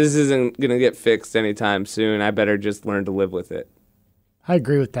 this isn't gonna get fixed anytime soon. I better just learn to live with it. I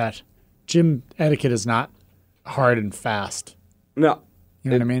agree with that. Gym etiquette is not hard and fast. No.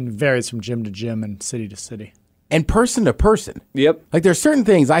 You know what I mean? It varies from gym to gym and city to city. And person to person. Yep. Like there's certain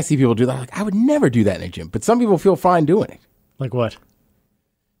things I see people do that I'm like, I would never do that in a gym, but some people feel fine doing it. Like what?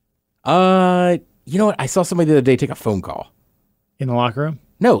 You know what? I saw somebody the other day take a phone call. In the locker room?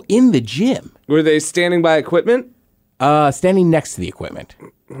 No, in the gym. Were they standing by equipment? Standing next to the equipment.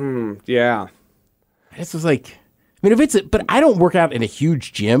 Yeah. I just was like, I mean, but I don't work out in a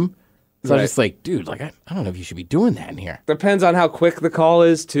huge gym. So I Right. was just like, dude, like, I don't know if you should be doing that in here. Depends on how quick the call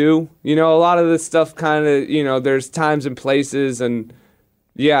is, too. You know, a lot of this stuff kind of, there's times and places. And,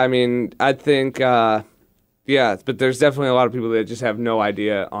 yeah, I mean, I think, yeah, but there's definitely a lot of people that just have no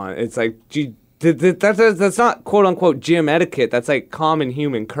idea on it. It's like, gee, that's not quote-unquote gym etiquette. That's like common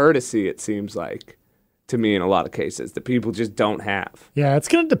human courtesy, it seems like, to me in a lot of cases, that people just don't have. Yeah, it's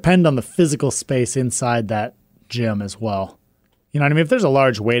going to depend on the physical space inside that gym as well. You know what I mean? If there's a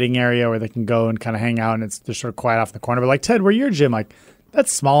large waiting area where they can go and kind of hang out and it's just sort of quiet off in the corner, but like Ted, where your gym, like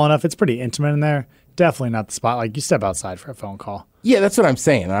that's small enough. It's pretty intimate in there. Definitely not the spot. Like you step outside for a phone call. Yeah, that's what I'm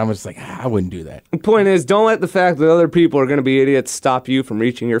saying. And I was like, I wouldn't do that. The point is, don't let the fact that other people are going to be idiots stop you from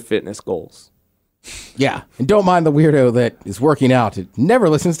reaching your fitness goals. Yeah, and don't mind the weirdo that is working out. It never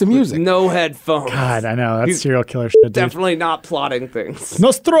listens to music. No headphones. God, I know. That's serial killer shit, dude. Definitely not plotting things.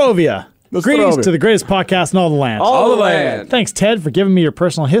 Nostrovia. Greetings to the greatest podcast in all the land. All the land. Thanks, Ted, for giving me your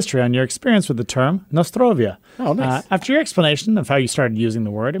personal history on your experience with the term Nostrovia. Oh, nice. After your explanation of how you started using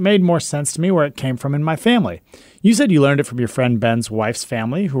the word, it made more sense to me where it came from in my family. You said you learned it from your friend Ben's wife's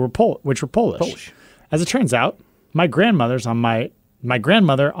family, which were Polish. As it turns out, my grandmother on my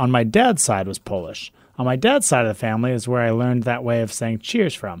dad's side was Polish. On my dad's side of the family is where I learned that way of saying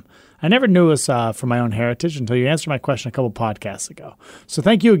cheers from. I never knew it was from my own heritage until you answered my question a couple podcasts ago. So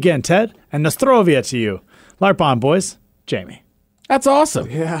thank you again, Ted, and Nostrovia to you. LARP on, boys. Jamie. That's awesome.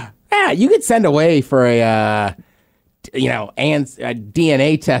 Yeah. Yeah, you could send away for a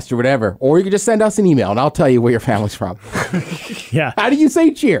DNA test or whatever, or you could just send us an email and I'll tell you where your family's from. Yeah. How do you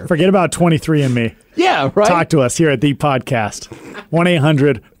say cheer? Forget about 23andMe. Yeah, right. Talk to us here at the podcast.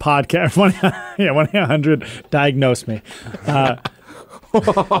 1-800-podcast. 1-800-diagnose me.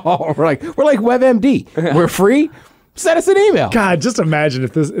 we're like WebMD. We're free. Send us an email. God, just imagine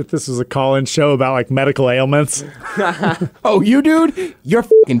if this was a call-in show about like medical ailments. Oh, you dude, you're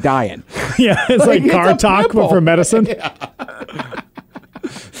fucking dying. Yeah, it's like car talk but for medicine. Yeah.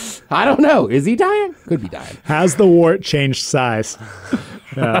 I don't know. Is he dying? Could be dying. Has the wart changed size?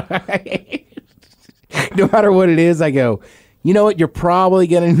 Yeah. No matter what it is, I go, you know what? You're probably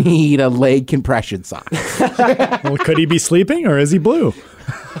going to need a leg compression sock. Well, could he be sleeping or is he blue?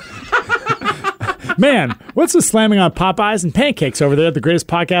 Man, what's with slamming on Popeyes and pancakes over there at the greatest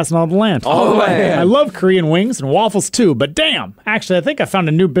podcast in all the land? All the land. I love Korean wings and waffles too, but damn. Actually, I think I found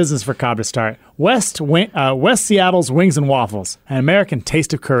a new business for Cobb to start. West Seattle's Wings and Waffles, an American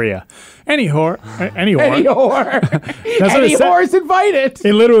taste of Korea. Any whore. Any whore is invited.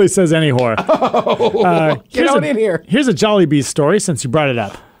 It literally says any whore. Get on in here. Here's a Jollibee's story since you brought it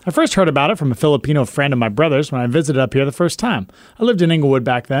up. I first heard about it from a Filipino friend of my brother's when I visited up here the first time. I lived in Inglewood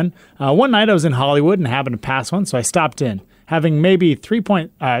back then. One night I was in Hollywood and happened to pass one, so I stopped in. Having maybe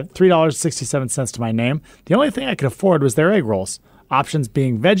 $3.67 to my name, the only thing I could afford was their egg rolls, options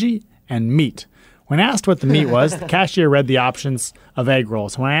being veggie and meat. When asked what the meat was, the cashier read the options of egg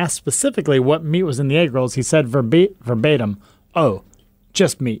rolls. When I asked specifically what meat was in the egg rolls, he said verbatim, "Oh,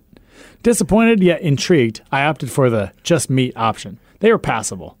 just meat." Disappointed yet intrigued, I opted for the just meat option. They were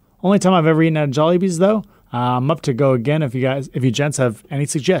passable. Only time I've ever eaten at Jollibee's, though. I'm up to go again if you gents have any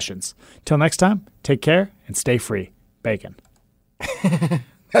suggestions. Till next time, take care and stay free. Bacon.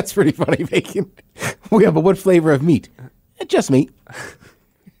 That's pretty funny, Bacon. Yeah, but what flavor of meat? Just meat.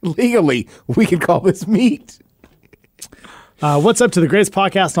 Legally, we could call this meat. What's up to the greatest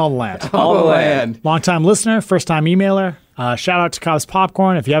podcast in all the land? All the land. Long-time listener, first-time emailer. Shout out to Cobb's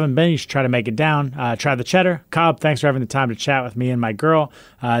Popcorn. If you haven't been, you should try to make it down. Try the cheddar. Cobb, thanks for having the time to chat with me and my girl.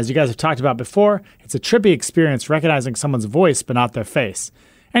 As you guys have talked about before, it's a trippy experience recognizing someone's voice but not their face.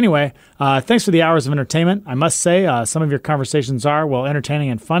 Anyway, thanks for the hours of entertainment. I must say, some of your conversations are, while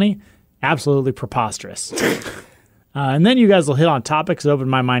entertaining and funny, absolutely preposterous. And then you guys will hit on topics that open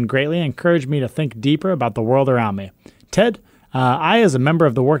my mind greatly and encourage me to think deeper about the world around me. Ted, I, as a member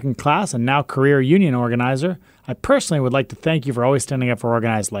of the working class and now career union organizer, I personally would like to thank you for always standing up for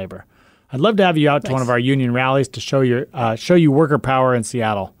organized labor. I'd love to have you out to one of our union rallies to show you worker power in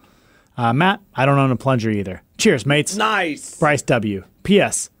Seattle. Matt, I don't own a plunger either. Cheers, mates. Nice. Bryce W.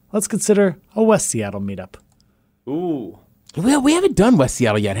 P.S. Let's consider a West Seattle meetup. Ooh. Well, we haven't done West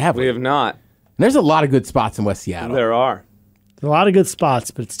Seattle yet, have we? We have not. And there's a lot of good spots in West Seattle. There are. There's a lot of good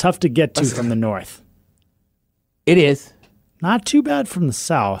spots, but it's tough to get to from the north. It is. Not too bad from the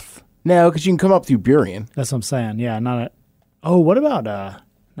south. No, because you can come up through Burien. That's what I'm saying. Yeah, not a... Oh, what about... No,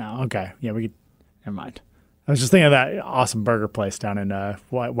 okay. Yeah, we could... Never mind. I was just thinking of that awesome burger place down in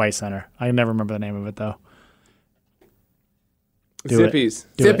White Center. I can never remember the name of it, though. Zippies.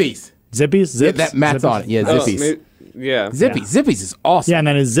 Zippies. Zippies? Zips? Yeah, that Matt's Zippies? on it. Yeah, Oh, Zippies. yeah. Zippy. Yeah. Zippies is awesome. Yeah, and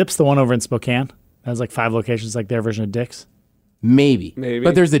then is Zips the one over in Spokane? That has like 5 locations, like their version of Dick's. Maybe.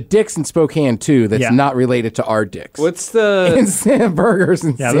 But there's a Dick's in Spokane, too, that's not related to our Dick's. What's the... Instant burgers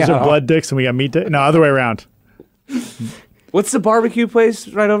in Yeah, Seattle. those are blood Dick's and we got meat Dick. No, other way around. What's the barbecue place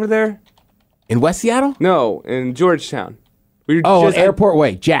right over there? In West Seattle? No, in Georgetown. Airport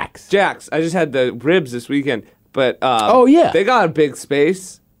Way. Jack's. Jack's. I just had the ribs this weekend. But yeah. They got a big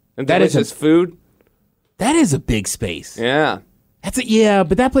space and That is delicious food. That is a big space. Yeah.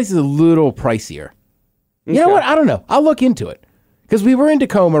 But that place is a little pricier. You know what? I don't know. I'll look into it. because we were in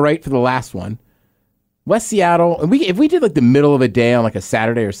Tacoma, right, for the last one. West Seattle, and if we did like the middle of a day on like a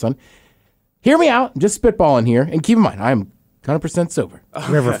Saturday or Sunday, hear me out, just spitballing here, and keep in mind, I'm 100% sober.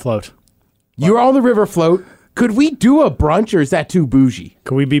 River float. You're on the river float. Could we do a brunch, or is that too bougie?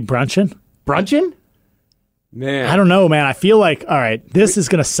 Could we be brunching? Brunching? Man. I don't know, man. I feel like, all right, this is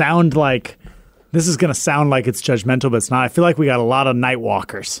gonna sound like it's judgmental, but it's not. I feel like we got a lot of night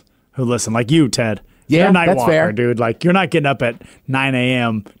walkers who listen, like you, Ted. Yeah, you're a night that's walker, fair. dude. Like, you're not getting up at 9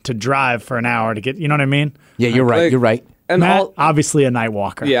 a.m. to drive for an hour to get, you know what I mean? Yeah, you're right. Like- You're right. And Matt, all, obviously a night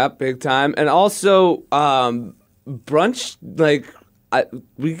walker. yeah, big time. And also, brunch, like,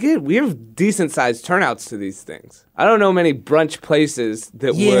 we have decent sized turnouts to these things. I don't know many brunch places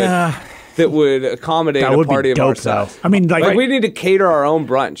that would accommodate That a would party be of dope, our though. size. I mean, like we need to cater our own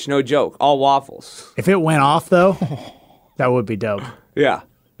brunch. No joke. All waffles. if it went off, though, that would be dope. Yeah.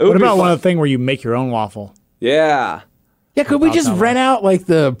 What about one of the thing where you make your own waffle? Yeah. Yeah, could we just rent out like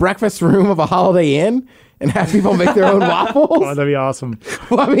the breakfast room of a Holiday Inn and have people make their own Oh, waffles? that'd be awesome.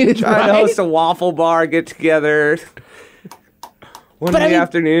 Well, I mean, it's Try to right. host a waffle bar get together. One in the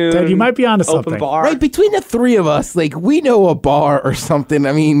afternoon. Ted, you might be onto open something. bar. Right, between the three of us, like, we know a bar or something.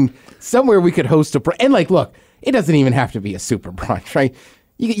 I mean, somewhere we could host a and like, look, it doesn't even have to be a super brunch, right?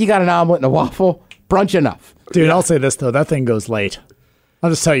 You got an omelet and a waffle, brunch enough. Dude, I'll say this, though. That thing goes late. I'll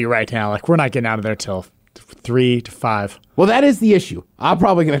just tell you right now, like, we're not getting out of there till 3 to 5. Well, that is the issue. I'm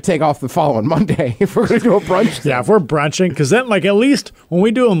probably going to take off the following Monday if we're going to do a brunch. Yeah, if we're brunching, because then, like, at least when we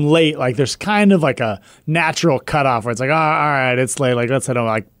do them late, like, there's kind of like a natural cutoff where it's like, oh, all right, it's late. Like, let's head on.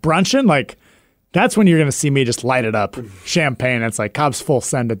 Like, brunching, like, that's when you're going to see me just light it up. Champagne. It's like Cobb's full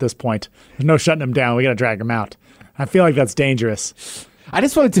send at this point. There's no shutting him down. We got to drag him out. I feel like that's dangerous. I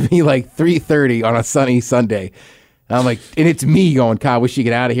just want it to be like 3:30 on a sunny Sunday. And I'm like, and it's me going, God, we should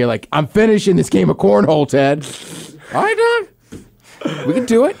get out of here. Like, I'm finishing this game of cornhole, Ted. All right, Doug. We can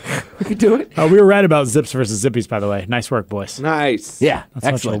do it. We can do it. We were right about Zips versus Zippies, by the way. Nice work, boys. Nice. Yeah, That's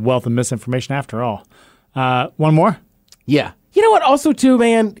such a excellent. wealth of misinformation after all. One more? Yeah. You know what? Also, too,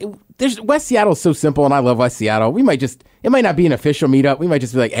 man, West Seattle is so simple, and I love West Seattle. We might just, it might not be an official meetup. We might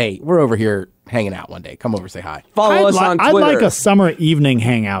just be like, hey, we're over here hanging out one day. Come over, say hi. Follow us on I'd Twitter. like a summer evening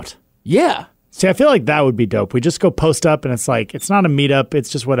hangout. Yeah. See, I feel like that would be dope. We just go post up, and it's like, it's not a meetup. It's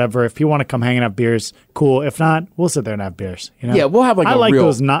just whatever. If you want to come hang and have beers, cool. If not, we'll sit there and have beers. You know? Yeah, we'll have like I a like real-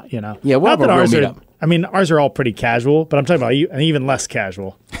 those not, you know. Yeah, we'll not have a that real ours are, meetup. I mean, ours are all pretty casual, but I'm talking about an even less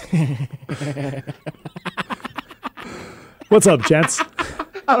casual. What's up, gents?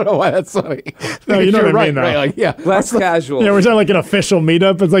 I don't know why that's funny. No, you know You're what I right, mean, though. right? Like, yeah. Less casual. Yeah, we're talking like an official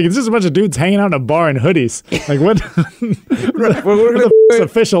meetup. It's like, it's just a bunch of dudes hanging out in a bar in hoodies. Like, what? We're gonna What's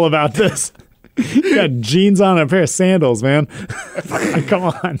official about this? You got jeans on and a pair of sandals, man. Come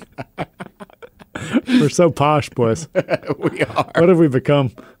on. We're so posh, boys. We are. What have we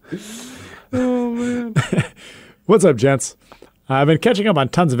become? Oh, man. What's up, gents? I've been catching up on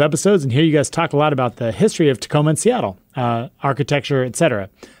tons of episodes and hear you guys talk a lot about the history of Tacoma and Seattle, architecture, etc.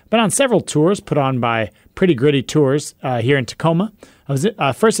 Been on several tours put on by Pretty Gritty Tours here in Tacoma. I was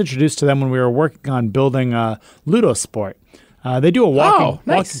first introduced to them when we were working on building Ludosport. They do a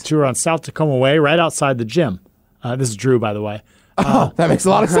walking tour on South Tacoma Way right outside the gym. This is Drew, by the way. Oh, that makes a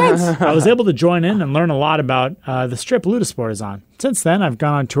lot of sense. I was able to join in and learn a lot about the strip Ludosport is on. Since then, I've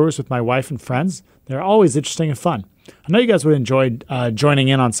gone on tours with my wife and friends. They're always interesting and fun. I know you guys would enjoy joining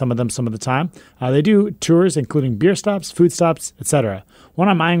in on some of them some of the time. They do tours including beer stops, food stops, etc. One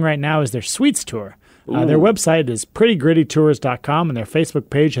I'm eyeing right now is their Sweets Tour. Their website is prettygrittytours.com and their Facebook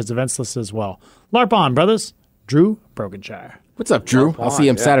page has events listed as well. LARP on, brothers. Drew Brokenshire. What's up, Drew? I'll see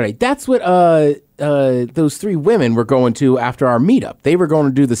him yeah. Saturday. That's what those three women were going to after our meetup. They were going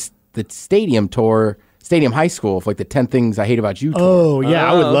to do the stadium tour, Stadium High School, of like the 10 Things I Hate About You tour. Oh, yeah.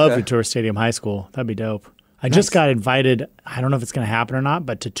 I would love okay. to tour Stadium High School. That'd be dope. I just got invited, I don't know if it's going to happen or not,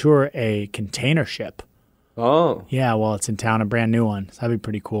 but to tour a container ship. Oh. Yeah, well, it's in town, a brand new one. So that'd be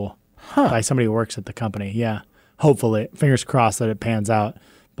pretty cool. By somebody who works at the company. Yeah. Hopefully. Fingers crossed that it pans out,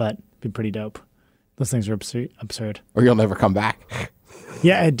 but it'd be pretty dope. Those things are absurd. Or you'll never come back.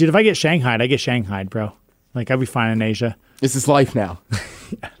 Yeah, dude, if I get Shanghaied, I get Shanghaied, bro. Like, I'd be fine in Asia. This is life now.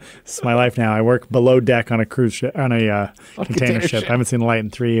 This is my life now. I work below deck on a cruise ship, on a container ship. I haven't seen the light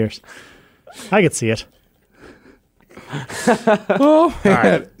in 3 years. I could see it. Oh, All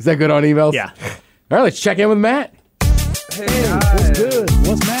right. is that good on emails? Yeah. All right, let's check in with Matt. What's good?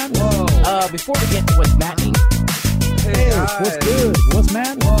 What's Matt? Before we get to what's Matting, What's good? What's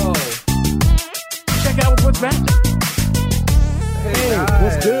Matt? check out with what's Matting.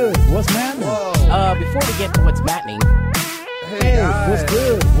 What's good? What's Matt? Before we get to what's Matting, What's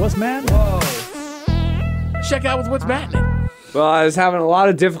good? What's Matt? check out with what's Matting. Well, I was having a lot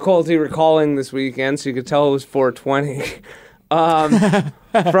of difficulty recalling this weekend, so you could tell it was 420.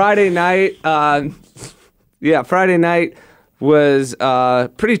 Friday night, Friday night was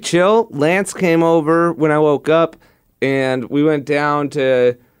pretty chill. Lance came over when I woke up, and we went down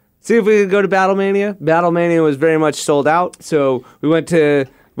to see if we could go to Battlemania. Battlemania was very much sold out, so we went to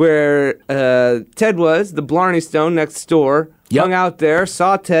where Ted was, the Blarney Stone next door. Yep. Hung out there,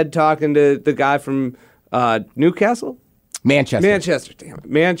 saw Ted talking to the guy from Newcastle? Manchester, damn it.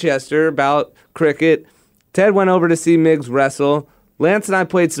 Manchester, about cricket. Ted went over to see Miggs wrestle. Lance and I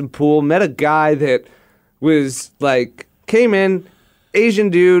played some pool, met a guy that was like, came in, Asian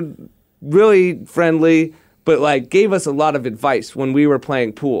dude, really friendly, but like gave us a lot of advice when we were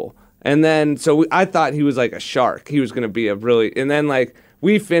playing pool. And then, I thought he was like a shark. He was going to be and then like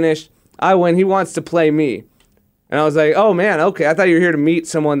we finished, I went, he wants to play me. And I was like, oh man, okay, I thought you were here to meet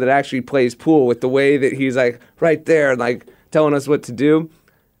someone that actually plays pool with the way that he's like right there, like telling us what to do.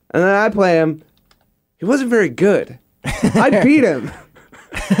 And then I play him. He wasn't very good. I beat him.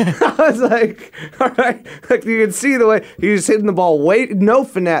 I was like, all right. Like you can see the way he was hitting the ball. No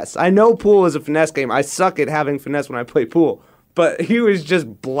finesse. I know pool is a finesse game. I suck at having finesse when I play pool. But he was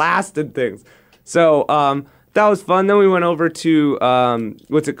just blasting things. So that was fun. Then we went over to,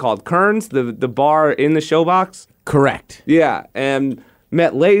 what's it called? Kern's, the bar in the Showbox. Correct. Yeah, and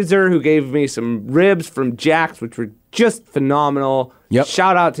met Laser, who gave me some ribs from Jack's, which were just phenomenal. Yep.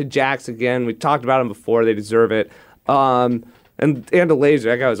 Shout out to Jack's again. We talked about them before. They deserve it. And to Laser.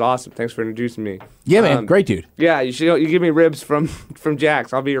 That guy was awesome. Thanks for introducing me. Yeah, man. Great dude. Yeah, you give me ribs from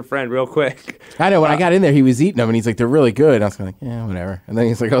Jack's. I'll be your friend real quick. I know. When I got in there, he was eating them, and he's like, they're really good. And I was kind of like, yeah, whatever. And then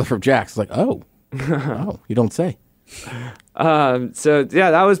he's like, oh, from Jack's. I was like, oh, you don't say. So,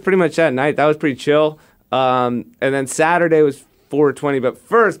 yeah, that was pretty much that night. That was pretty chill. And then Saturday was 420. But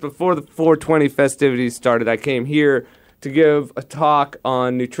first, before the 420 festivities started, I came here to give a talk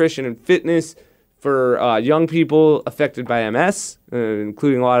on nutrition and fitness for young people affected by MS,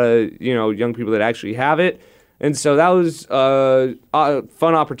 including a lot of young people that actually have it. And so that was a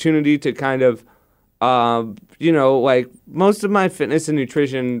fun opportunity to kind of, like most of my fitness and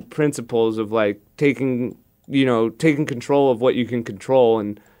nutrition principles of like taking control of what you can control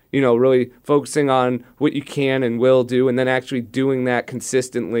and really focusing on what you can and will do, and then actually doing that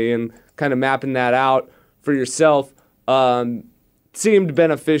consistently and kind of mapping that out for yourself seemed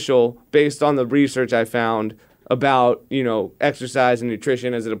beneficial based on the research I found about, exercise and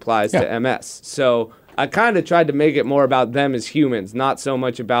nutrition as it applies to MS. So I kind of tried to make it more about them as humans, not so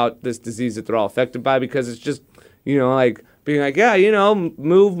much about this disease that they're all affected by, because it's just, like being like,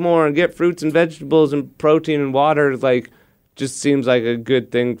 move more and get fruits and vegetables and protein and water, like, just seems like a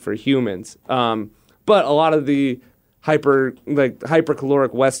good thing for humans. But a lot of the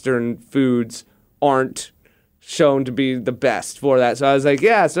hypercaloric Western foods aren't shown to be the best for that. So I was like,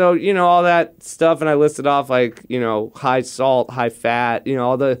 all that stuff, and I listed off like, high salt, high fat,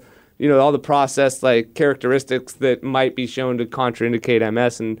 all the processed like characteristics that might be shown to contraindicate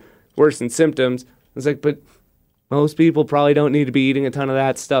MS and worsen symptoms. I was like, but most people probably don't need to be eating a ton of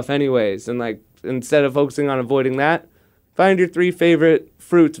that stuff anyways. And like, instead of focusing on avoiding that, find your 3 favorite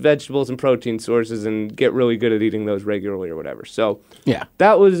fruits, vegetables, and protein sources and get really good at eating those regularly or whatever. So yeah,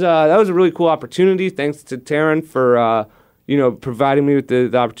 that was a really cool opportunity. Thanks to Taryn for providing me with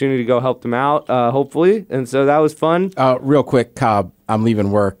the opportunity to go help them out, hopefully. And so that was fun. Real quick, Cobb, I'm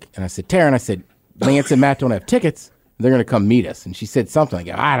leaving work, and I said, Taryn, Lance and Matt don't have tickets. They're going to come meet us. And she said something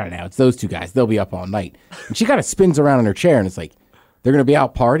like, I don't know, it's those 2 guys. They'll be up all night. And she kind of spins around in her chair, and it's like, they're going to be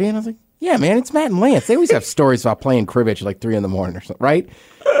out partying? I was like, yeah, man, it's Matt and Lance. They always have stories about playing cribbage at like 3 a.m. or something, right?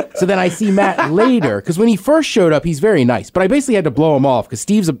 So then I see Matt later, because when he first showed up, he's very nice. But I basically had to blow him off because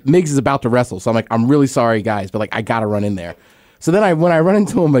Miggs is about to wrestle. So I'm like, I'm really sorry, guys, but like I got to run in there. So then when I run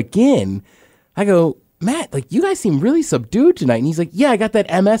into him again, I go, Matt, like you guys seem really subdued tonight. And he's like, yeah, I got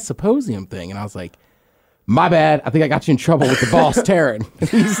that MS symposium thing. And I was like, my bad. I think I got you in trouble with the boss, Taryn.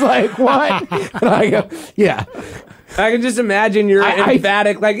 He's like, what? And I go, yeah. I can just imagine you're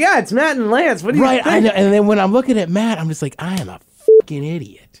emphatic, like, yeah, it's Matt and Lance. What do you think? I know. And then when I'm looking at Matt, I'm just like, I am a fucking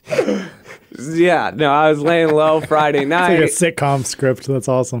idiot. Yeah, no, I was laying low Friday night. It's like a sitcom script. That's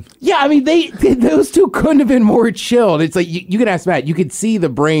awesome. Yeah, I mean, those 2 couldn't have been more chilled. It's like, you could ask Matt, you could see the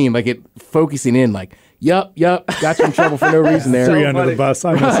brain, like, it focusing in, like, Yup, got you in trouble for no reason there. Threw you under the bus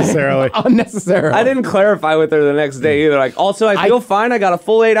unnecessarily. Unnecessarily. I didn't clarify with her the next day either. Like, also, I feel fine. I got a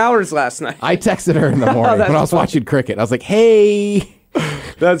full 8 hours last night. I texted her in the morning when I was watching cricket. I was like, hey.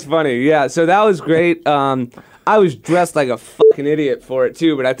 That's funny. Yeah, so that was great. I was dressed like a fucking an idiot for it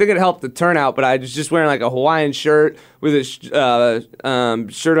too, but I think it helped the turnout. But I was just wearing like a Hawaiian shirt with a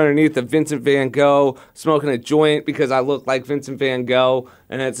shirt underneath of Vincent Van Gogh, smoking a joint because I look like Vincent Van Gogh,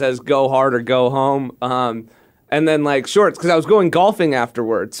 and it says "Go hard or go home." And then like shorts because I was going golfing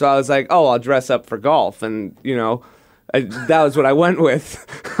afterwards. So I was like, oh, I'll dress up for golf, and that was what I went with.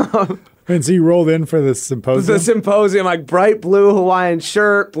 And so you rolled in for the symposium? The symposium, like bright blue Hawaiian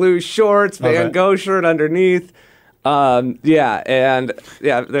shirt, blue shorts, Van Gogh shirt underneath. They were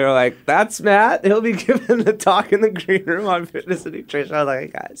like, that's Matt. He'll be giving the talk in the green room on fitness and nutrition. I was like, hey,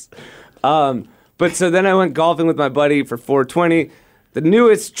 guys. But so then I went golfing with my buddy for 420. The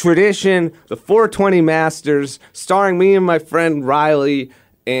newest tradition, the 420 Masters, starring me and my friend Riley.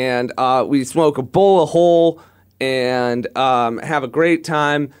 And we smoke a bowl of hole and have a great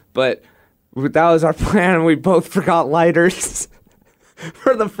time. But that was our plan, and we both forgot lighters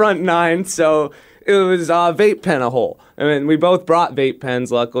for the front nine, so it was vape pen a hole. I mean, we both brought vape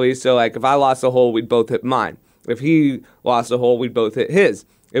pens, luckily, so like if I lost a hole, we'd both hit mine. If he lost a hole, we'd both hit his.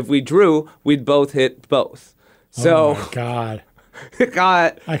 If we drew, we'd both hit both. So, oh my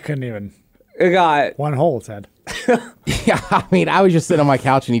God. I couldn't even. It got one hole, it said. Yeah, I mean, I was just sitting on my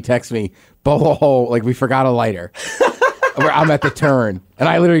couch and he texted me, bowl hole, like we forgot a lighter. I'm at the turn, and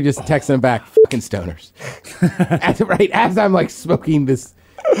I literally just texted him back, fucking stoners. as I'm like smoking this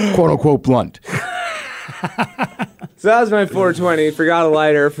quote unquote blunt. So that was my 420. Forgot a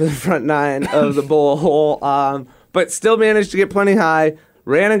lighter for the front nine of the bowl hole, but still managed to get plenty high.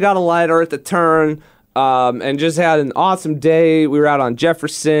 Ran and got a lighter at the turn, and just had an awesome day. We were out on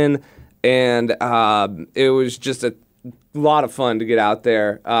Jefferson, and it was just a lot of fun to get out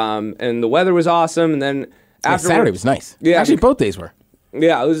there. And the weather was awesome, and then Saturday was nice. Yeah. Actually, both days were.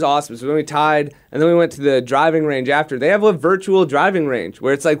 Yeah, it was awesome. So then we tied, and then we went to the driving range after. They have a virtual driving range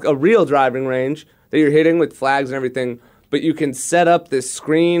where it's like a real driving range that you're hitting with flags and everything, but you can set up this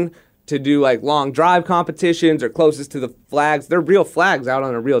screen to do like long drive competitions or closest to the flags. They're real flags out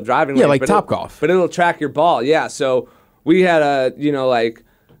on a real driving range. Yeah, like Topgolf. But it'll track your ball. Yeah, so we had a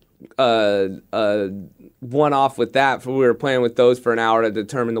one-off with that. We were playing with those for an hour to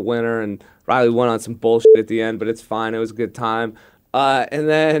determine the winner, and Riley won on some bullshit at the end, but it's fine. It was a good time. And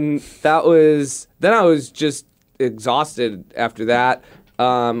then I was just exhausted after that.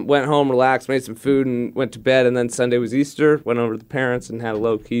 Went home, relaxed, made some food, and went to bed. And then Sunday was Easter. Went over to the parents and had a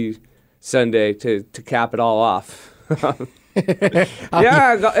low-key Sunday to cap it all off.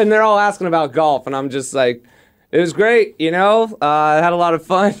 Yeah, and they're all asking about golf, and I'm just like, it was great, I had a lot of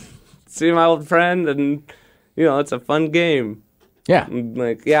fun seeing my old friend, and, it's a fun game. Yeah.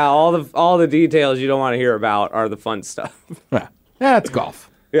 Like, yeah, all the details you don't want to hear about are the fun stuff. Yeah, it's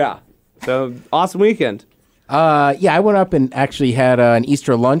golf. Yeah. So, awesome weekend. I went up and actually had an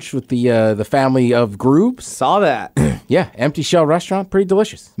Easter lunch with the family of Groobs. Saw that. Yeah, empty shell restaurant, pretty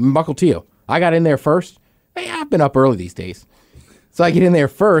delicious. Mukilteo. I got in there first. Hey, I've been up early these days. So I get in there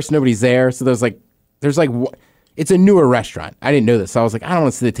first, nobody's there. So it's a newer restaurant. I didn't know this. So I was like, I don't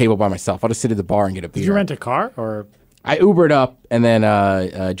want to sit at the table by myself. I'll just sit at the bar and get a beer. Did you rent a car or? I Ubered up, and then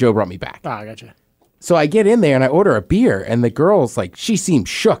Joe brought me back. I gotcha. So I get in there, and I order a beer, and the girl's like, she seemed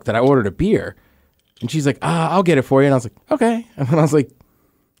shook that I ordered a beer. And she's like, I'll get it for you. And I was like, okay. And then I was like,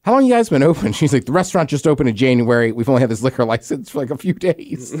 how long you guys been open? She's like, the restaurant just opened in January. We've only had this liquor license for like a few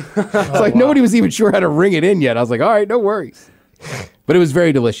days. Nobody was even sure how to ring it in yet. I was like, all right, no worries. But it was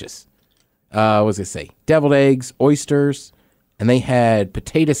very delicious. What was I going to say? Deviled eggs, oysters, and they had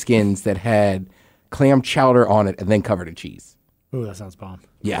potato skins that had clam chowder on it and then covered in cheese. Ooh, that sounds bomb.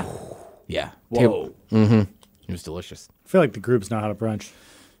 Yeah. Yeah. Whoa. It was delicious. I feel like the groups know how to brunch.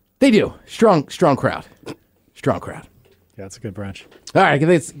 They do. Strong crowd. Strong crowd. Yeah, it's a good brunch. All right,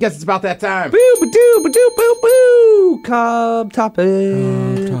 guess it's about that time. Boo, ba-doo, ba-doo, boo, boo. Cobb topic.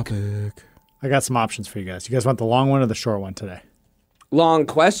 I got some options for you guys. You guys want the long one or the short one today? Long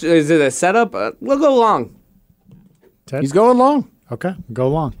question. Is it a setup? We'll go long. Ted? He's going long. Okay, go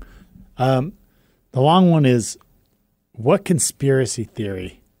long. The long one is, what conspiracy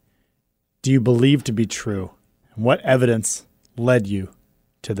theory do you believe to be true? And what evidence led you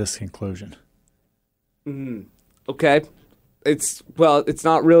to this conclusion? Okay. It's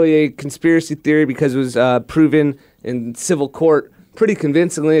not really a conspiracy theory because it was proven in civil court pretty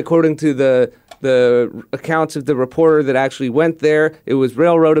convincingly, according to the accounts of the reporter that actually went there. It was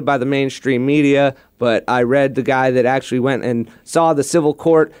railroaded by the mainstream media, but I read the guy that actually went and saw the civil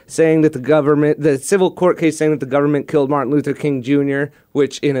court saying that the civil court case saying that the government killed Martin Luther King Jr.,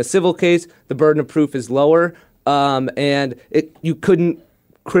 which in a civil case, the burden of proof is lower, and you couldn't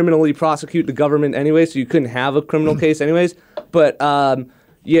criminally prosecute the government anyway, so you couldn't have a criminal case anyways. But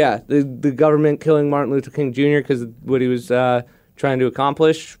Yeah, the government killing Martin Luther King Jr. because what he was trying to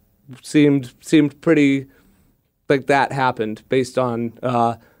accomplish seemed pretty like that happened based on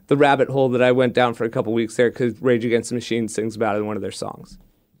the rabbit hole that I went down for a couple weeks there because Rage Against the Machine sings about it in one of their songs.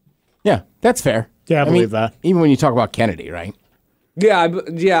 Yeah, that's fair. Yeah, I believe that. Even when you talk about Kennedy, right? Yeah,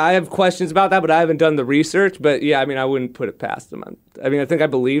 I have questions about that, but I haven't done the research. But yeah, I mean, I wouldn't put it past them. I mean, I think I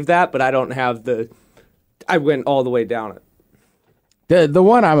believe that, but I don't have I went all the way down it. The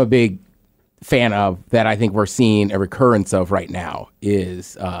one I'm a big fan of that I think we're seeing a recurrence of right now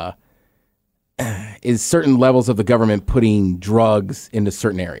is certain levels of the government putting drugs into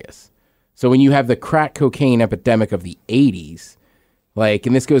certain areas. So when you have the crack cocaine epidemic of the 80s, like,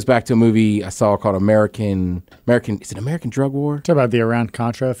 and this goes back to a movie I saw called American, is it American Drug War? Talk about the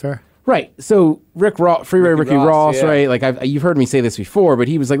Iran-Contra affair. Right. So Ricky Ross, yeah. right? Like, you've heard me say this before, but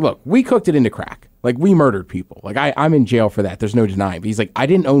he was like, look, we cooked it into crack. Like, we murdered people. Like, I'm in jail for that. There's no denying. But he's like, I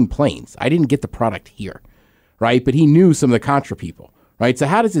didn't own planes. I didn't get the product here, right? But he knew some of the Contra people, right? So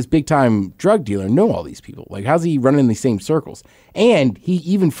how does this big-time drug dealer know all these people? Like, how's he running in these same circles? And he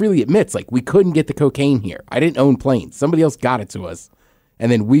even freely admits, like, we couldn't get the cocaine here. I didn't own planes. Somebody else got it to us,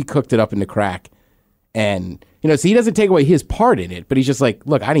 and then we cooked it up into crack. And, so he doesn't take away his part in it, but he's just like,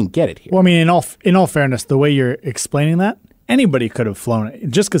 look, I didn't get it here. Well, I mean, in all fairness, the way you're explaining that, anybody could have flown it.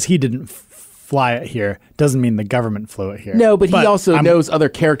 Just because he didn't fly it here doesn't mean the government flew it here. No, but he also knows other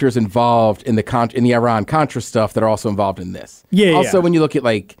characters involved in the Iran-Contra stuff that are also involved in this. Yeah. Also, when you look at,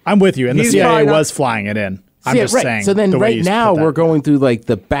 like... I'm with you, and the CIA was flying it in. I'm just saying. So then right now we're going through, like,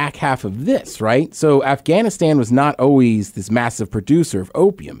 the back half of this, right? So Afghanistan was not always this massive producer of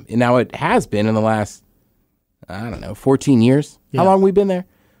opium, and now it has been in the last... 14 years? Yeah. How long have we been there?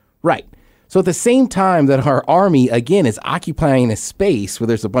 Right. So at the same time that our army, again, is occupying a space where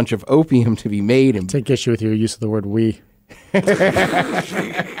there's a bunch of opium to be made. And take issue with your use of the word we.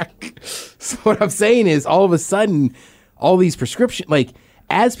 So what I'm saying is all of a sudden, all these prescription, like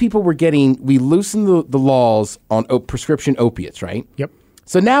as people were we loosened the laws on prescription opiates, right? Yep.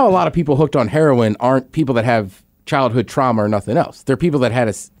 So now a lot of people hooked on heroin aren't people that have childhood trauma or nothing else. They're people that had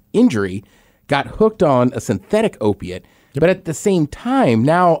an injury, got hooked on a synthetic opiate, but at the same time,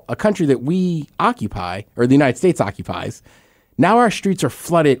 now a country that we occupy, or the United States occupies, now our streets are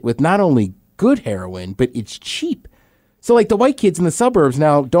flooded with not only good heroin, but it's cheap. So like the white kids in the suburbs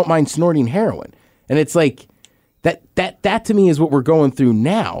now don't mind snorting heroin. And it's like, that to me is what we're going through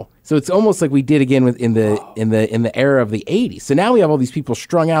now. So it's almost like we did again in the era of the 80s. So now we have all these people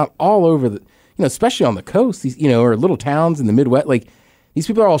strung out all over especially on the coast, these, or little towns in the Midwest, like, these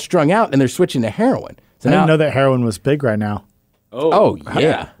people are all strung out, and they're switching to heroin. So I didn't know that heroin was big right now. Oh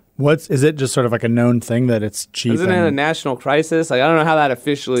yeah. Is it just sort of like a known thing that it's cheap? Isn't it a national crisis? Like, I don't know how that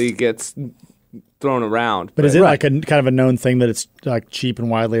officially gets thrown around. But is it like a kind of a known thing that it's like cheap and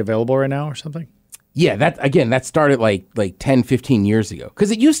widely available right now or something? Yeah, that started like 10, 15 years ago. Because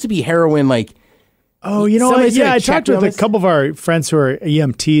it used to be heroin like... Oh, I talked with a couple of our friends who are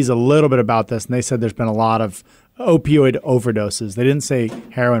EMTs a little bit about this, and they said there's been a lot of opioid overdoses. They didn't say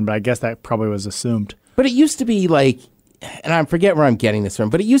heroin, but I guess that probably was assumed. But it used to be like, and I forget where I'm getting this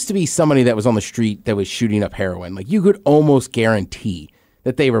from, but it used to be somebody that was on the street that was shooting up heroin. Like you could almost guarantee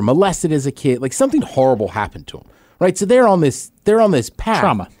that they were molested as a kid, like something horrible happened to them, right? So they're on this path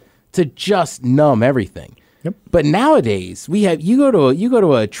trauma to just numb everything. Yep. But nowadays you go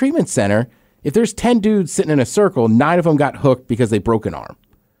to a treatment center. If there's 10 dudes sitting in a circle, 9 of them got hooked because they broke an arm.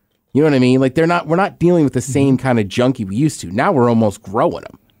 You know what I mean? Like we're not dealing with the same kind of junkie we used to. Now we're almost growing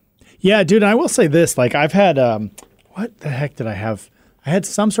them. Yeah, dude. And I will say this: like I've had what the heck did I have? I had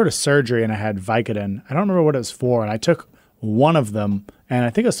some sort of surgery and I had Vicodin. I don't remember what it was for, and I took one of them, and I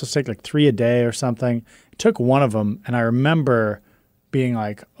think I was supposed to take like 3 a day or something. I took one of them, and I remember being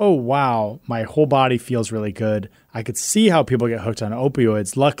like, "Oh wow, my whole body feels really good." I could see how people get hooked on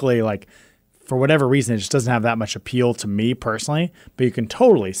opioids. Luckily, like, for whatever reason, it just doesn't have that much appeal to me personally, but you can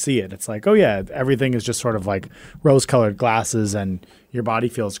totally see it. It's like, oh yeah, everything is just sort of like rose-colored glasses and your body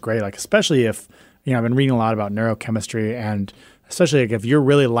feels great. Like, especially if, I've been reading a lot about neurochemistry, and especially like if you're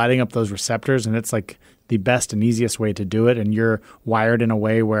really lighting up those receptors, and it's like the best and easiest way to do it, and you're wired in a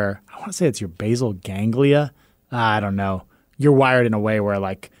way where, I want to say it's your basal ganglia. I don't know. You're wired in a way where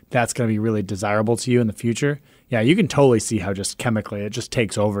like that's going to be really desirable to you in the future. Yeah, you can totally see how just chemically it just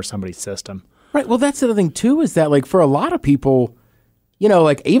takes over somebody's system. Right. Well, that's the other thing, too, is that, like, for a lot of people,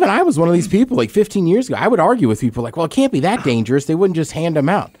 like, even I was one of these people, like, 15 years ago. I would argue with people, like, well, it can't be that dangerous. They wouldn't just hand them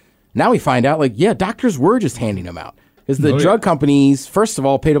out. Now we find out, like, yeah, doctors were just handing them out. Because the drug companies, first of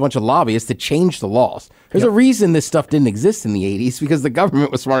all, paid a bunch of lobbyists to change the laws. There's a reason this stuff didn't exist in the 80s, because the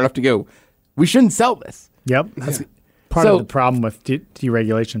government was smart enough to go, we shouldn't sell this. Yep. part of the problem with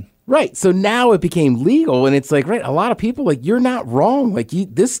deregulation. Right. So now it became legal, and it's like, right, a lot of people, like, you're not wrong. Like,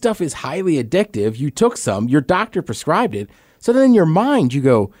 this stuff is highly addictive. You took some, your doctor prescribed it. So then in your mind, you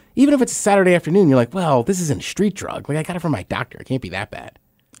go, even if it's a Saturday afternoon, you're like, well, this isn't a street drug. Like, I got it from my doctor. It can't be that bad.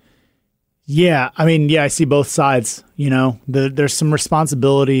 Yeah. I mean, yeah, I see both sides. You know, there's some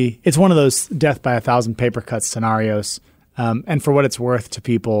responsibility. It's one of those death by 1,000 paper cuts scenarios. And for what it's worth to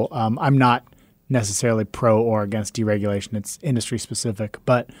people, I'm not necessarily pro or against deregulation. It's industry specific.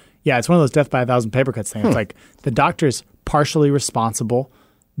 But yeah, it's one of those death by 1,000 paper cuts things. It's like the doctor is partially responsible.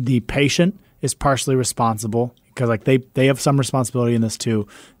 The patient is partially responsible because like they have some responsibility in this too.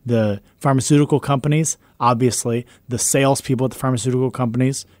 The pharmaceutical companies, obviously, the salespeople at the pharmaceutical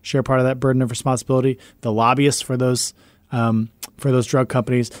companies share part of that burden of responsibility. The lobbyists for those drug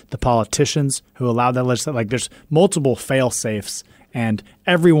companies, the politicians who allow that legislation. Like there's multiple fail safes, and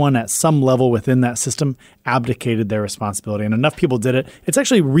everyone at some level within that system abdicated their responsibility, and enough people did it. It's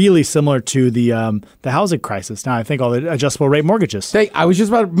actually really similar to the housing crisis. Now I think all the adjustable rate mortgages. I was just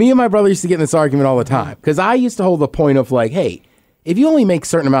about. Me and my brother used to get in this argument all the time because I used to hold the point of like, hey, if you only make a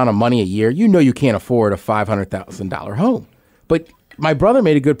certain amount of money a year, you know you can't afford a $500,000 home, but my brother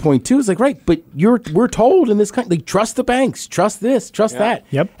made a good point too. It's like, right, but we're told in this country, like, trust the banks, trust this, trust that.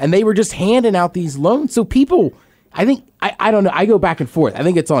 Yep. And they were just handing out these loans. So people, I think, I don't know, I go back and forth. I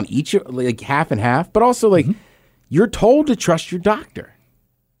think it's on each, like half and half, but also like you're told to trust your doctor.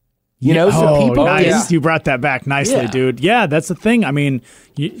 You know, so people. Nice. You brought that back nicely, dude. Yeah, that's the thing. I mean,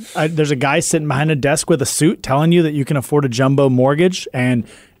 there's a guy sitting behind a desk with a suit telling you that you can afford a jumbo mortgage, and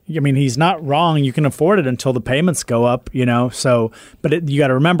I mean, he's not wrong. You can afford it until the payments go up, you know. So, but you got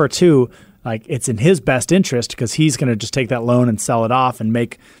to remember too, like it's in his best interest because he's going to just take that loan and sell it off and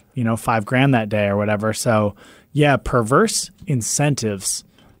make, you know, $5,000 that day or whatever. So, yeah, perverse incentives.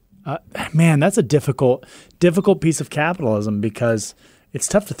 Man, that's a difficult piece of capitalism because it's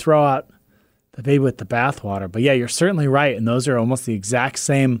tough to throw out the baby with the bathwater. But yeah, you're certainly right, and those are almost the exact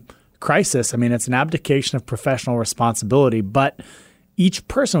same crisis. I mean, it's an abdication of professional responsibility, but each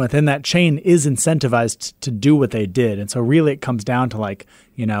person within that chain is incentivized to do what they did. And so really it comes down to like,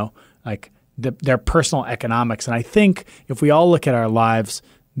 you know, like their personal economics. And I think if we all look at our lives,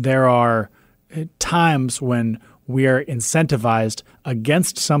 there are times when we are incentivized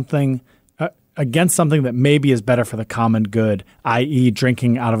against something that maybe is better for the common good, i.e.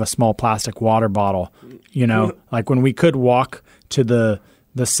 drinking out of a small plastic water bottle. You know, like when we could walk to the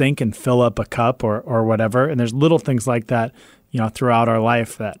sink and fill up a cup or whatever. And there's little things like that, you know, throughout our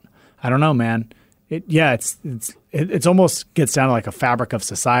life that I don't know, man. It's almost gets down to like a fabric of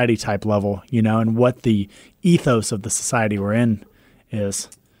society type level, you know, and what the ethos of the society we're in is.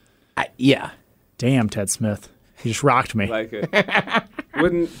 Yeah. Damn, Ted Smith, you just rocked me. Like it.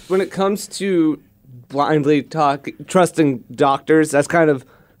 When it comes to blindly trusting doctors, that's kind of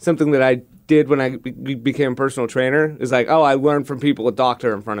something that I did when I became a personal trainer. Is like, oh, I learned from people with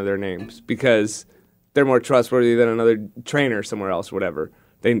doctor in front of their names because they're more trustworthy than another trainer somewhere else, whatever.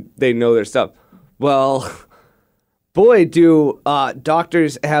 They know their stuff. Well, boy, do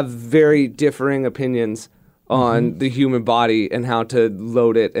doctors have very differing opinions on the human body and how to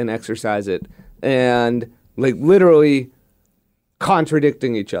load it and exercise it. And, like, literally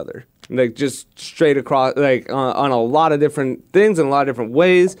contradicting each other. Like, just straight across, like, on a lot of different things in a lot of different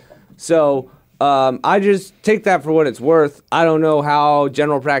ways. So I just take that for what it's worth. I don't know how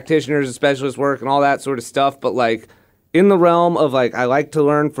general practitioners and specialists work and all that sort of stuff, but like in the realm of like I like to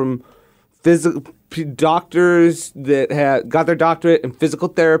learn from doctors that have got their doctorate in physical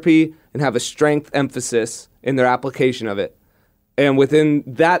therapy and have a strength emphasis in their application of it. And within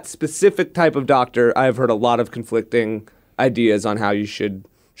that specific type of doctor, I've heard a lot of conflicting ideas on how you should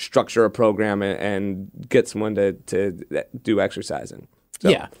structure a program and get someone to do exercising. So.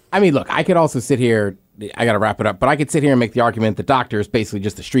 Yeah. I mean, look, I could also sit here, I got to wrap it up, but I could sit here and make the argument the doctor is basically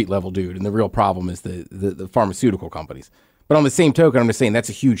just a street level dude, and the real problem is the pharmaceutical companies. But on the same token, I'm just saying that's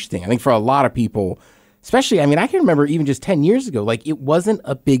a huge thing. I think for a lot of people, especially, I mean, I can remember even just 10 years ago, like it wasn't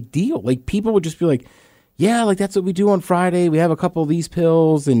a big deal. Like people would just be like, yeah, like that's what we do on Friday. We have a couple of these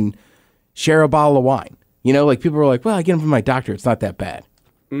pills and share a bottle of wine. You know, like people were like, well, I get them from my doctor. It's not that bad.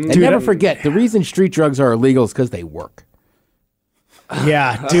 And never forget, the reason street drugs are illegal is because they work.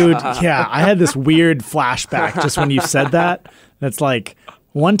 Yeah, dude. Yeah, I had this weird flashback just when you said that. That's like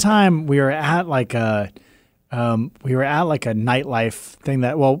one time we were at like a nightlife thing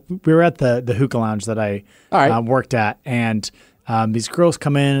that we were at the hookah lounge that I worked at, and these girls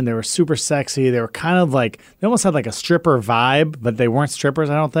come in and they were super sexy. They were kind of like they almost had like a stripper vibe, but they weren't strippers.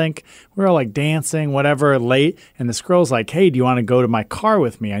 I don't think. We were all like dancing, whatever, late, and this girl's like, "Hey, do you want to go to my car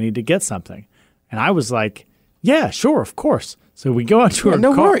with me? I need to get something." And I was like, Yeah, sure, of course. So we go out to her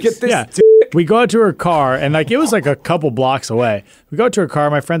no car. worries. Get this We go out to her car, and like it was like a couple blocks away. We go out to her car.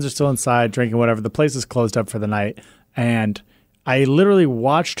 My friends are still inside drinking whatever. The place is closed up for the night, and I literally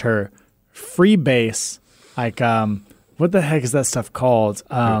watched her freebase like what the heck is that stuff called?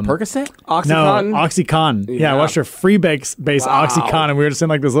 Percocet? OxyContin? No, OxyContin. Yeah, I watched her freebase OxyContin, and we were just in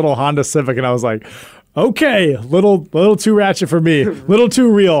like this little Honda Civic, and I was like, okay, little too ratchet for me, little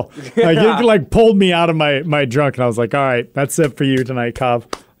too real. Like it like pulled me out of my drunk, and I was like, all right, that's it for you tonight,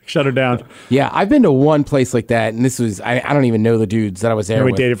 Cobb. Shut her down. Yeah, I've been to one place like that, and this was, I don't even know the dudes that I was there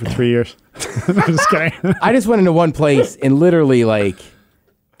We with. dated for 3 years. I'm just kidding. I just went into one place, and literally, like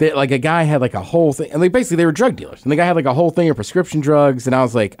a guy had like a whole thing, and like basically they were drug dealers, and the guy had like a whole thing of prescription drugs, and I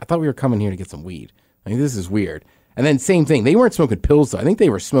was like, I thought we were coming here to get some weed. Like, this is weird. And then same thing, they weren't smoking pills, though. I think they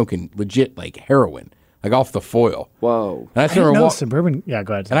were smoking legit like heroin, like off the foil. Whoa. And I just remember Suburban. Yeah,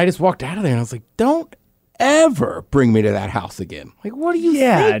 go ahead. and I just walked out of there, and I was like, don't ever bring me to that house again. Like, what are you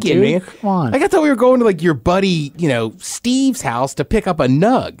thinking, dude, man? come on. Like, I thought we were going to like your buddy, Steve's house to pick up a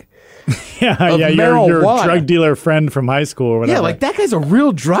nug. yeah, of your marijuana. drug dealer friend from high school or whatever. Yeah, like that guy's a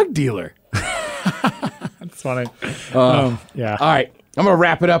real drug dealer. That's funny. Yeah. All right, I'm gonna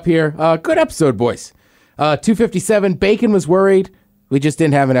wrap it up here. Good episode, boys. 257. Bacon was worried we just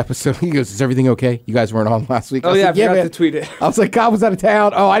didn't have an episode. He goes, "Is everything okay? You guys weren't on last week." Oh, yeah, I forgot man." to tweet it. I was like, "Cobb was out of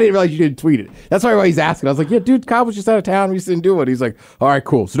town." Oh, I didn't realize you didn't tweet it. That's why he's asking. I was like, "Yeah, dude, Cobb was just out of town. We just didn't do it." He's like, "All right,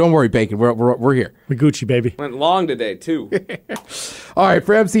 cool. So don't worry, Bacon. We're here." We Gucci, baby. Went long today, too. All right,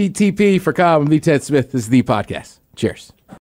 for MCTP, for Cobb, I'm Lee Ted Smith. This is the podcast. Cheers.